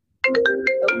bloodstream.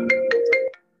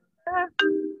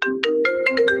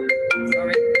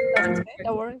 Sorry.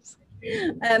 No worries.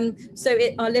 So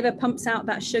our liver pumps out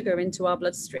that sugar into our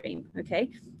bloodstream.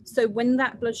 Okay. So when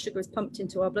that blood sugar is pumped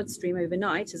into our bloodstream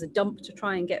overnight as a dump to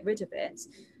try and get rid of it,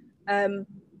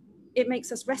 it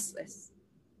makes us restless.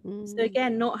 So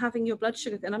again, not having your blood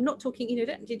sugar, and I'm not talking, you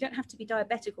don't have to be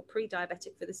diabetic or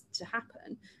pre-diabetic for this to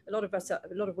happen. A lot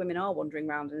of women are wandering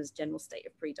around in a general state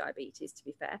of pre-diabetes, to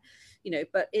be fair,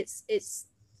 but it's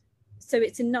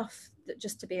enough that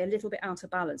just to be a little bit out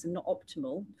of balance and not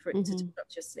optimal for it to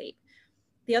disrupt your sleep.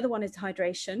 The other one is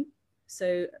hydration.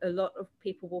 So a lot of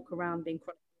people walk around being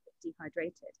chronically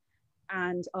dehydrated,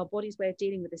 and our body's way of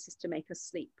dealing with this is to make us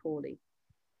sleep poorly.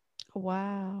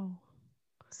 Wow.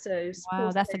 So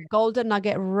wow, that's a golden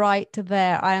nugget right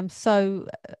there. I am so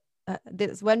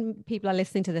this, when people are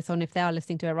listening to this, or if they are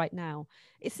listening to it right now,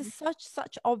 it's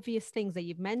such obvious things that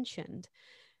you've mentioned,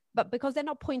 but because they're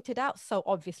not pointed out so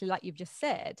obviously, like you've just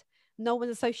said, no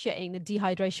one's associating the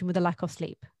dehydration with the lack of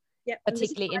sleep. Yeah,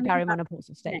 particularly in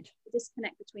perimenopausal stage. The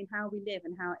disconnect between how we live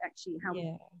and how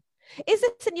Is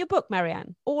this in your book,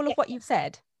 Marianne? All of what you've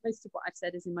said? Most of what I've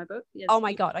said is in my book. Yes. Oh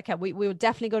my God. Okay. We're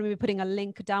definitely going to be putting a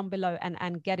link down below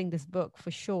and getting this book for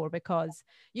sure, because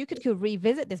you could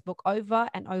revisit this book over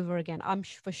and over again. I'm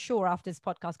for sure after this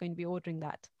podcast going to be ordering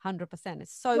that 100%.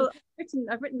 It's so... Well,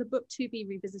 I've written the book to be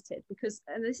revisited, because,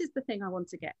 and this is the thing I want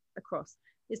to get across,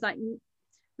 is like,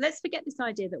 let's forget this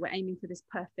idea that we're aiming for this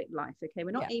perfect life. Okay. We're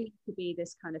not aiming to be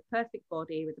this kind of perfect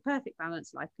body with a perfect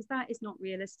balanced life, because that is not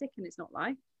realistic and it's not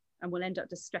life. And we'll end up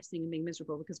just stressing and being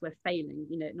miserable because we're failing,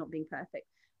 not being perfect.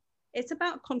 It's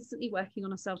about constantly working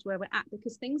on ourselves where we're at,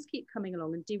 because things keep coming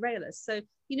along and derail us. So,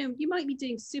 you might be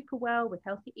doing super well with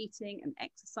healthy eating and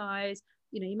exercise,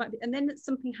 you might be, and then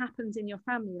something happens in your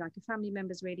family, like a family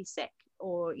member's really sick,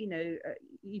 or, you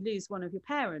lose one of your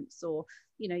parents, or,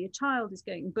 your child is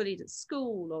getting bullied at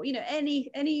school, or, any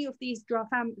of these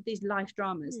life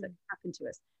dramas that happen to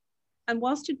us. And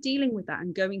whilst you're dealing with that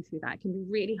and going through that, it can be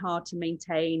really hard to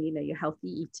maintain, your healthy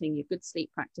eating, your good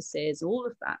sleep practices, all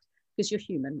of that, because you're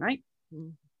human, right?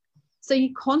 So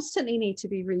you constantly need to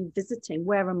be revisiting,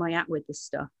 where am I at with this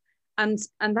stuff? And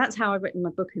that's how I've written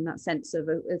my book, in that sense of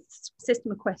a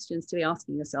system of questions to be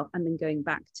asking yourself and then going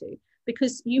back to.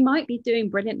 Because you might be doing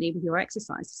brilliantly with your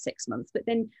exercise for 6 months, but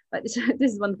then, like this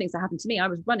is one of the things that happened to me. I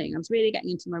was really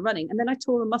getting into my running, and then I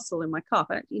tore a muscle in my calf.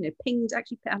 I, actually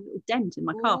put a little dent in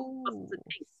my calf.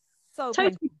 So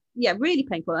totally, really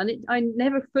painful. And I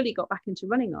never fully got back into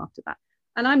running after that.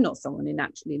 And I'm not someone who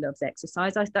naturally loves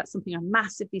exercise. That's something I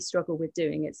massively struggle with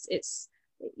doing.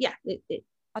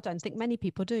 I don't think many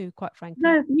people do, quite frankly.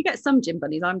 No, you get some gym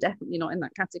buddies. I'm definitely not in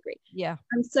that category. Yeah.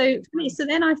 And so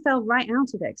then I fell right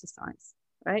out of exercise,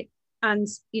 right? And,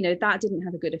 that didn't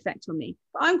have a good effect on me.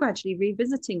 But I'm gradually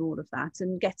revisiting all of that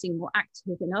and getting more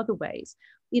active in other ways.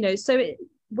 So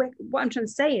what I'm trying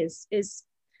to say is, it's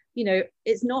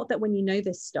not that when you know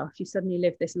this stuff, you suddenly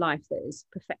live this life that is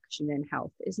perfection in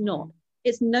health. It's not.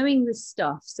 It's knowing this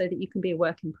stuff so that you can be a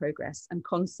work in progress and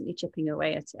constantly chipping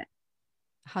away at it.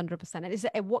 100%. And is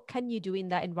it, what can you do in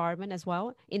that environment as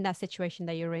well, in that situation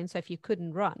that you're in? So if you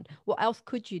couldn't run, what else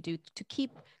could you do to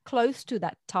keep close to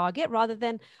that target, rather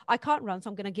than I can't run, so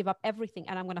I'm going to give up everything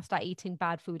and I'm going to start eating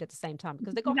bad food at the same time?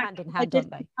 Because they go hand in hand,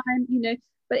 don't they?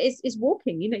 But it's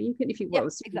walking, you can, if you will,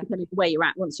 exactly. depending on where you're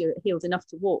at, once you're healed enough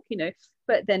to walk,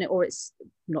 but then, or it's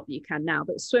not that you can now,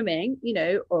 but swimming,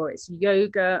 or it's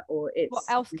yoga, or it's what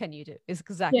else can you do? Is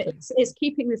exactly it's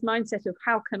keeping this mindset of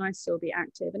how can I still be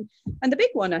active, and the big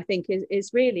one I think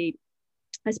is really,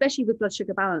 especially with blood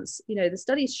sugar balance, the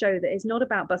studies show that it's not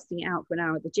about busting it out for an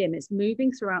hour at the gym, it's moving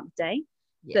throughout the day.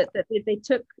 That they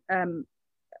took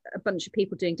a bunch of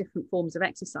people doing different forms of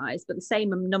exercise, but the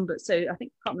same number. So I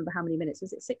think, I can't remember how many minutes,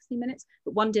 was it 60 minutes?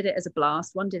 But one did it as a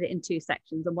blast, one did it in 2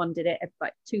 sections, and one did it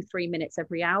like 2-3 minutes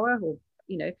every hour, or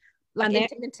like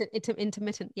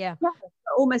intermittent, yeah,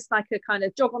 almost like a kind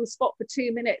of jog on the spot for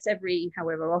 2 minutes every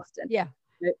however often.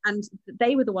 And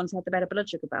they were the ones who had the better blood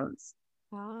sugar balance.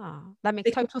 That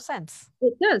makes total sense.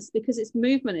 It does, because it's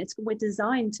movement. We're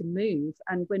designed to move,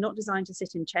 and we're not designed to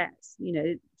sit in chairs.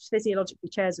 Physiologically,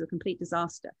 chairs are a complete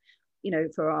disaster.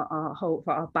 For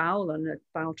our bowel and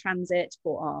bowel transit,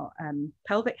 for our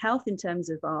pelvic health, in terms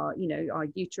of our our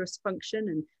uterus function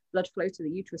and blood flow to the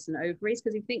uterus and ovaries.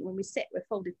 Because you think when we sit, we're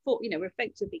folded foot. We're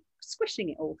effectively squishing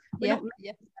it all. We're not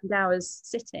meant to spend hours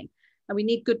sitting, and we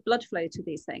need good blood flow to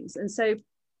these things. And so,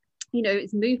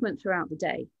 it's movement throughout the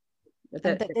day.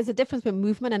 There's a difference between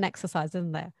movement and exercise,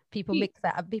 isn't there? People mix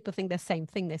that up. People think they're the same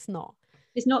thing. It's not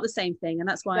the same thing, and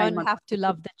that's why you don't have to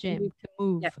love the gym to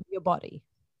move your body.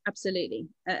 Absolutely.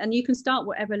 And you can start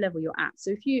whatever level you're at.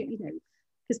 So if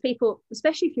because people,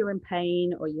 especially if you're in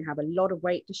pain or you have a lot of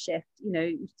weight to shift,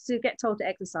 to get told to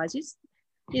exercise,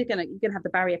 you're gonna have the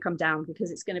barrier come down,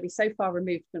 because it's going to be so far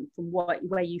removed from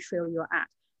where you feel you're at.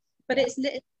 But it's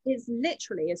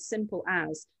literally as simple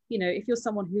as, if you're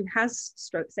someone who has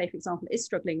stroke, say for example, is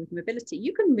struggling with mobility,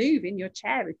 you can move in your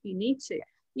chair if you need to.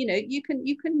 You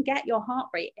can get your heart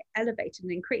rate elevated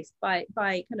and increased by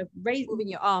kind of moving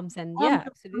your arms and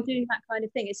absolutely doing that kind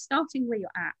of thing. It's starting where you're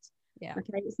at.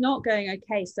 Okay, it's not going,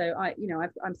 okay, so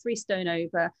I'm 3 stone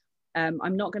over,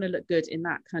 I'm not going to look good in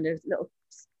that kind of little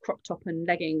crop top and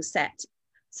leggings set,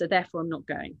 so therefore I'm not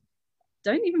going.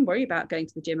 Don't even worry about going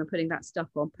to the gym and putting that stuff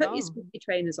on. Put your squeaky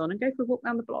trainers on and go for a walk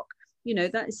down the block.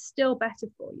 That is still better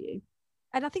for you.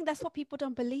 And I think that's what people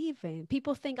don't believe in.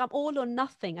 People think I'm all or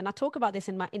nothing. And I talk about this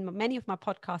in many of my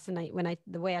podcasts, and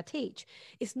the way I teach.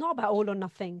 It's not about all or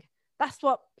nothing. That's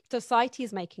what society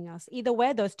is making us. Either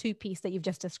wear those 2-piece that you've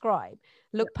just described,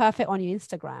 look perfect on your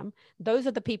Instagram. Those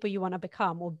are the people you want to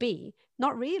become or be.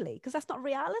 Not really, because that's not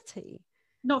reality.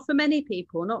 Not for many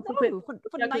people,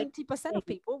 for 90% of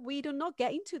people, we do not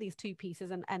get into these 2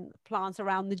 pieces and plants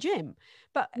around the gym.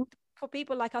 But for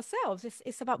people like ourselves,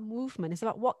 it's about movement. It's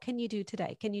about what can you do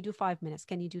today? Can you do 5 minutes?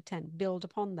 Can you do 10? Build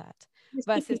upon that.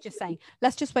 Versus just saying,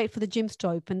 let's just wait for the gyms to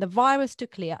open, the virus to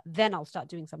clear, then I'll start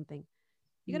doing something.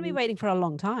 You're going to be waiting for a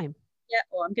long time.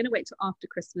 Or I'm going to wait till after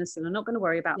Christmas, and I'm not going to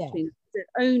worry about between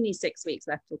only 6 weeks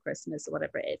left till Christmas or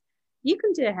whatever it is. You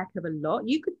can do a heck of a lot.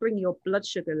 You could bring your blood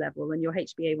sugar level and your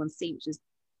HbA1c, which is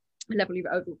a level of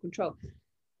your overall control.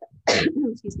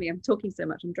 Excuse me, I'm talking so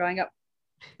much, I'm drying up.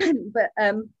 But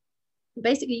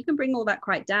basically, you can bring all that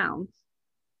quite down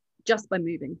just by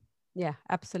moving. Yeah,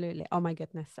 absolutely. Oh my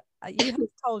goodness. You have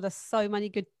told us so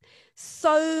many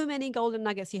golden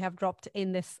nuggets you have dropped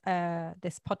in this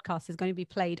podcast is going to be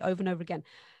played over and over again.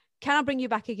 Can I bring you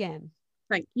back again?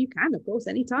 Right, you can, of course,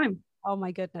 anytime. Oh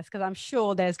my goodness, because I'm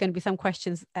sure there's going to be some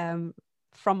questions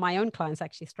from my own clients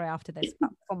actually straight after this,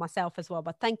 for myself as well.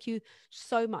 But thank you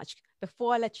so much.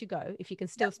 Before I let you go, if you can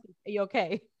still speak, are you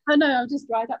okay? Oh no, I'm just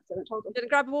dried up. So hold on. Gonna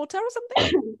grab water or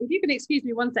something? If you can excuse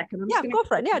me 1 second. Go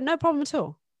for it. Yeah, no problem at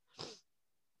all.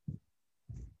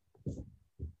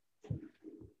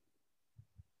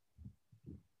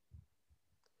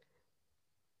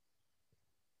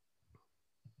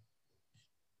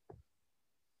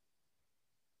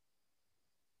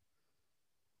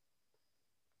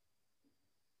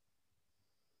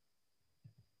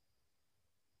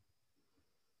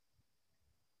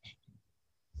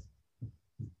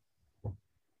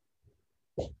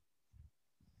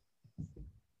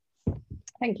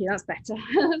 Thank you, that's better.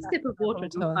 A sip of water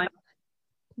at a time.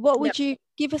 What would you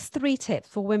give us 3 tips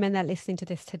for women that are listening to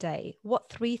this today? What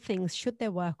 3 things should they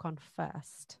work on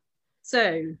first?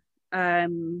 So we're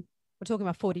talking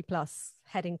about 40 plus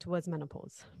heading towards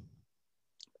menopause.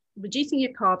 Reducing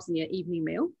your carbs in your evening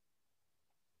meal,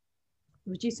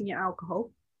 reducing your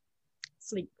alcohol,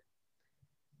 sleep.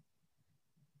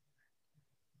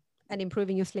 And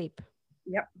improving your sleep.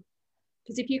 Yep.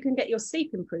 Because if you can get your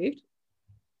sleep improved,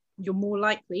 you're more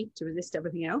likely to resist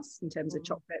everything else in terms of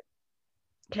chocolate,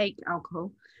 cake,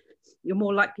 alcohol. You're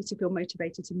more likely to feel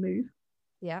motivated to move.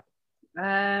 Yeah.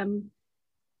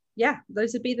 Yeah,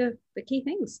 those would be the key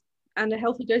things. And a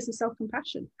healthy dose of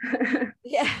self-compassion.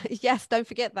 Yeah, yes, don't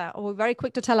forget that. We're very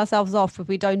quick to tell ourselves off if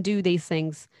we don't do these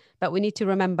things, but we need to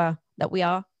remember that we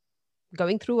are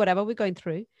going through whatever we're going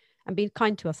through and being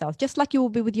kind to ourselves, just like you will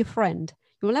be with your friend.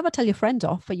 You will never tell your friend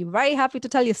off, but you're very happy to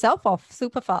tell yourself off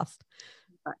super fast.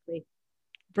 Exactly.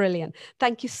 Brilliant.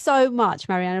 Thank you so much,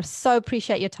 Marianne. I so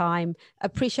appreciate your time.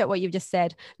 Appreciate what you've just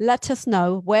said. Let us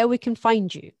know where we can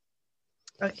find you.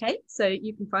 Okay, so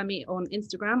you can find me on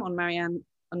Instagram on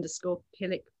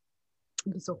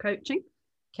Marianne_Killick_coaching.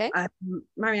 Okay.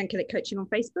 Marianne Killick Coaching on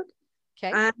Facebook.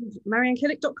 Okay. And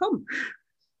MarianneKillick.com.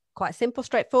 Quite simple,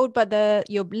 straightforward, but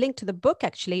your link to the book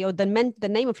actually, or the name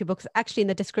of your book is actually in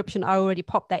the description. I already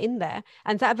popped that in there.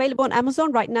 And is that available on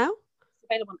Amazon right now? It's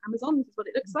available on Amazon. This is what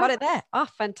it looks like. Got it there. Oh,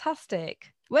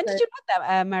 fantastic. When did you write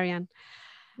that, Marianne?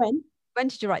 When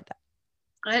did you write that?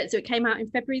 So it came out in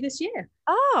February this year.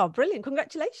 Oh, brilliant.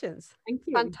 Congratulations. Thank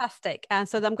you. Fantastic. And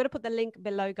so I'm going to put the link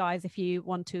below, guys, if you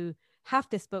want to have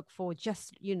this book for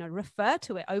just, refer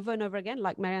to it over and over again.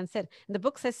 Like Marianne said, and the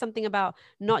book says something about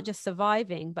not just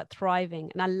surviving, but thriving.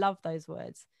 And I love those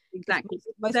words. Exactly.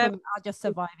 Most women are just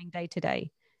surviving day to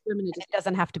day. It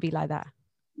doesn't have to be like that.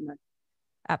 No.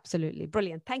 Absolutely.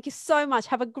 Brilliant. Thank you so much.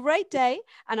 Have a great day.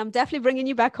 And I'm definitely bringing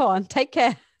you back on. Take care.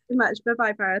 Thank you so much.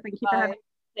 Bye-bye, Farah. Thank you for having me.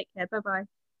 Take care. Bye-bye.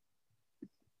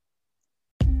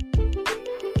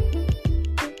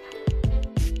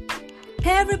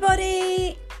 Hey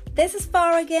everybody! This is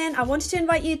Farah again. I wanted to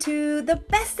invite you to the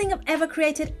best thing I've ever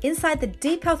created inside the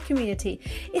Deep Health community.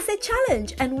 It's a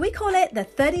challenge and we call it the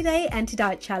 30-Day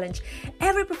Anti-Diet Challenge.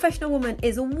 Every professional woman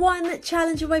is one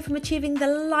challenge away from achieving the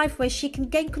life where she can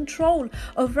gain control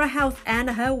over her health and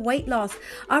her weight loss.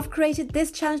 I've created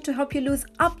this challenge to help you lose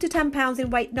up to 10 pounds in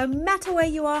weight no matter where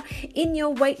you are in your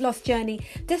weight loss journey.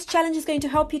 This challenge is going to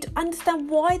help you to understand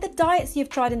why the diets you've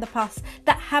tried in the past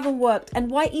that haven't worked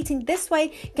and why eating this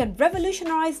way can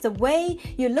revolutionize the way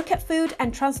you look at food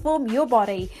and transform your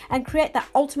body and create that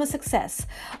ultimate success.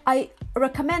 I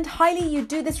recommend highly you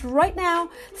do this right now.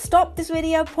 Stop this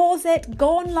video, pause it,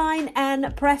 go online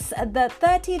and press the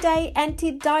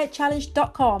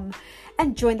 30dayantidietchallenge.com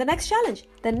and join the next challenge.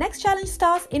 The next challenge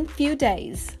starts in few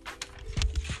days.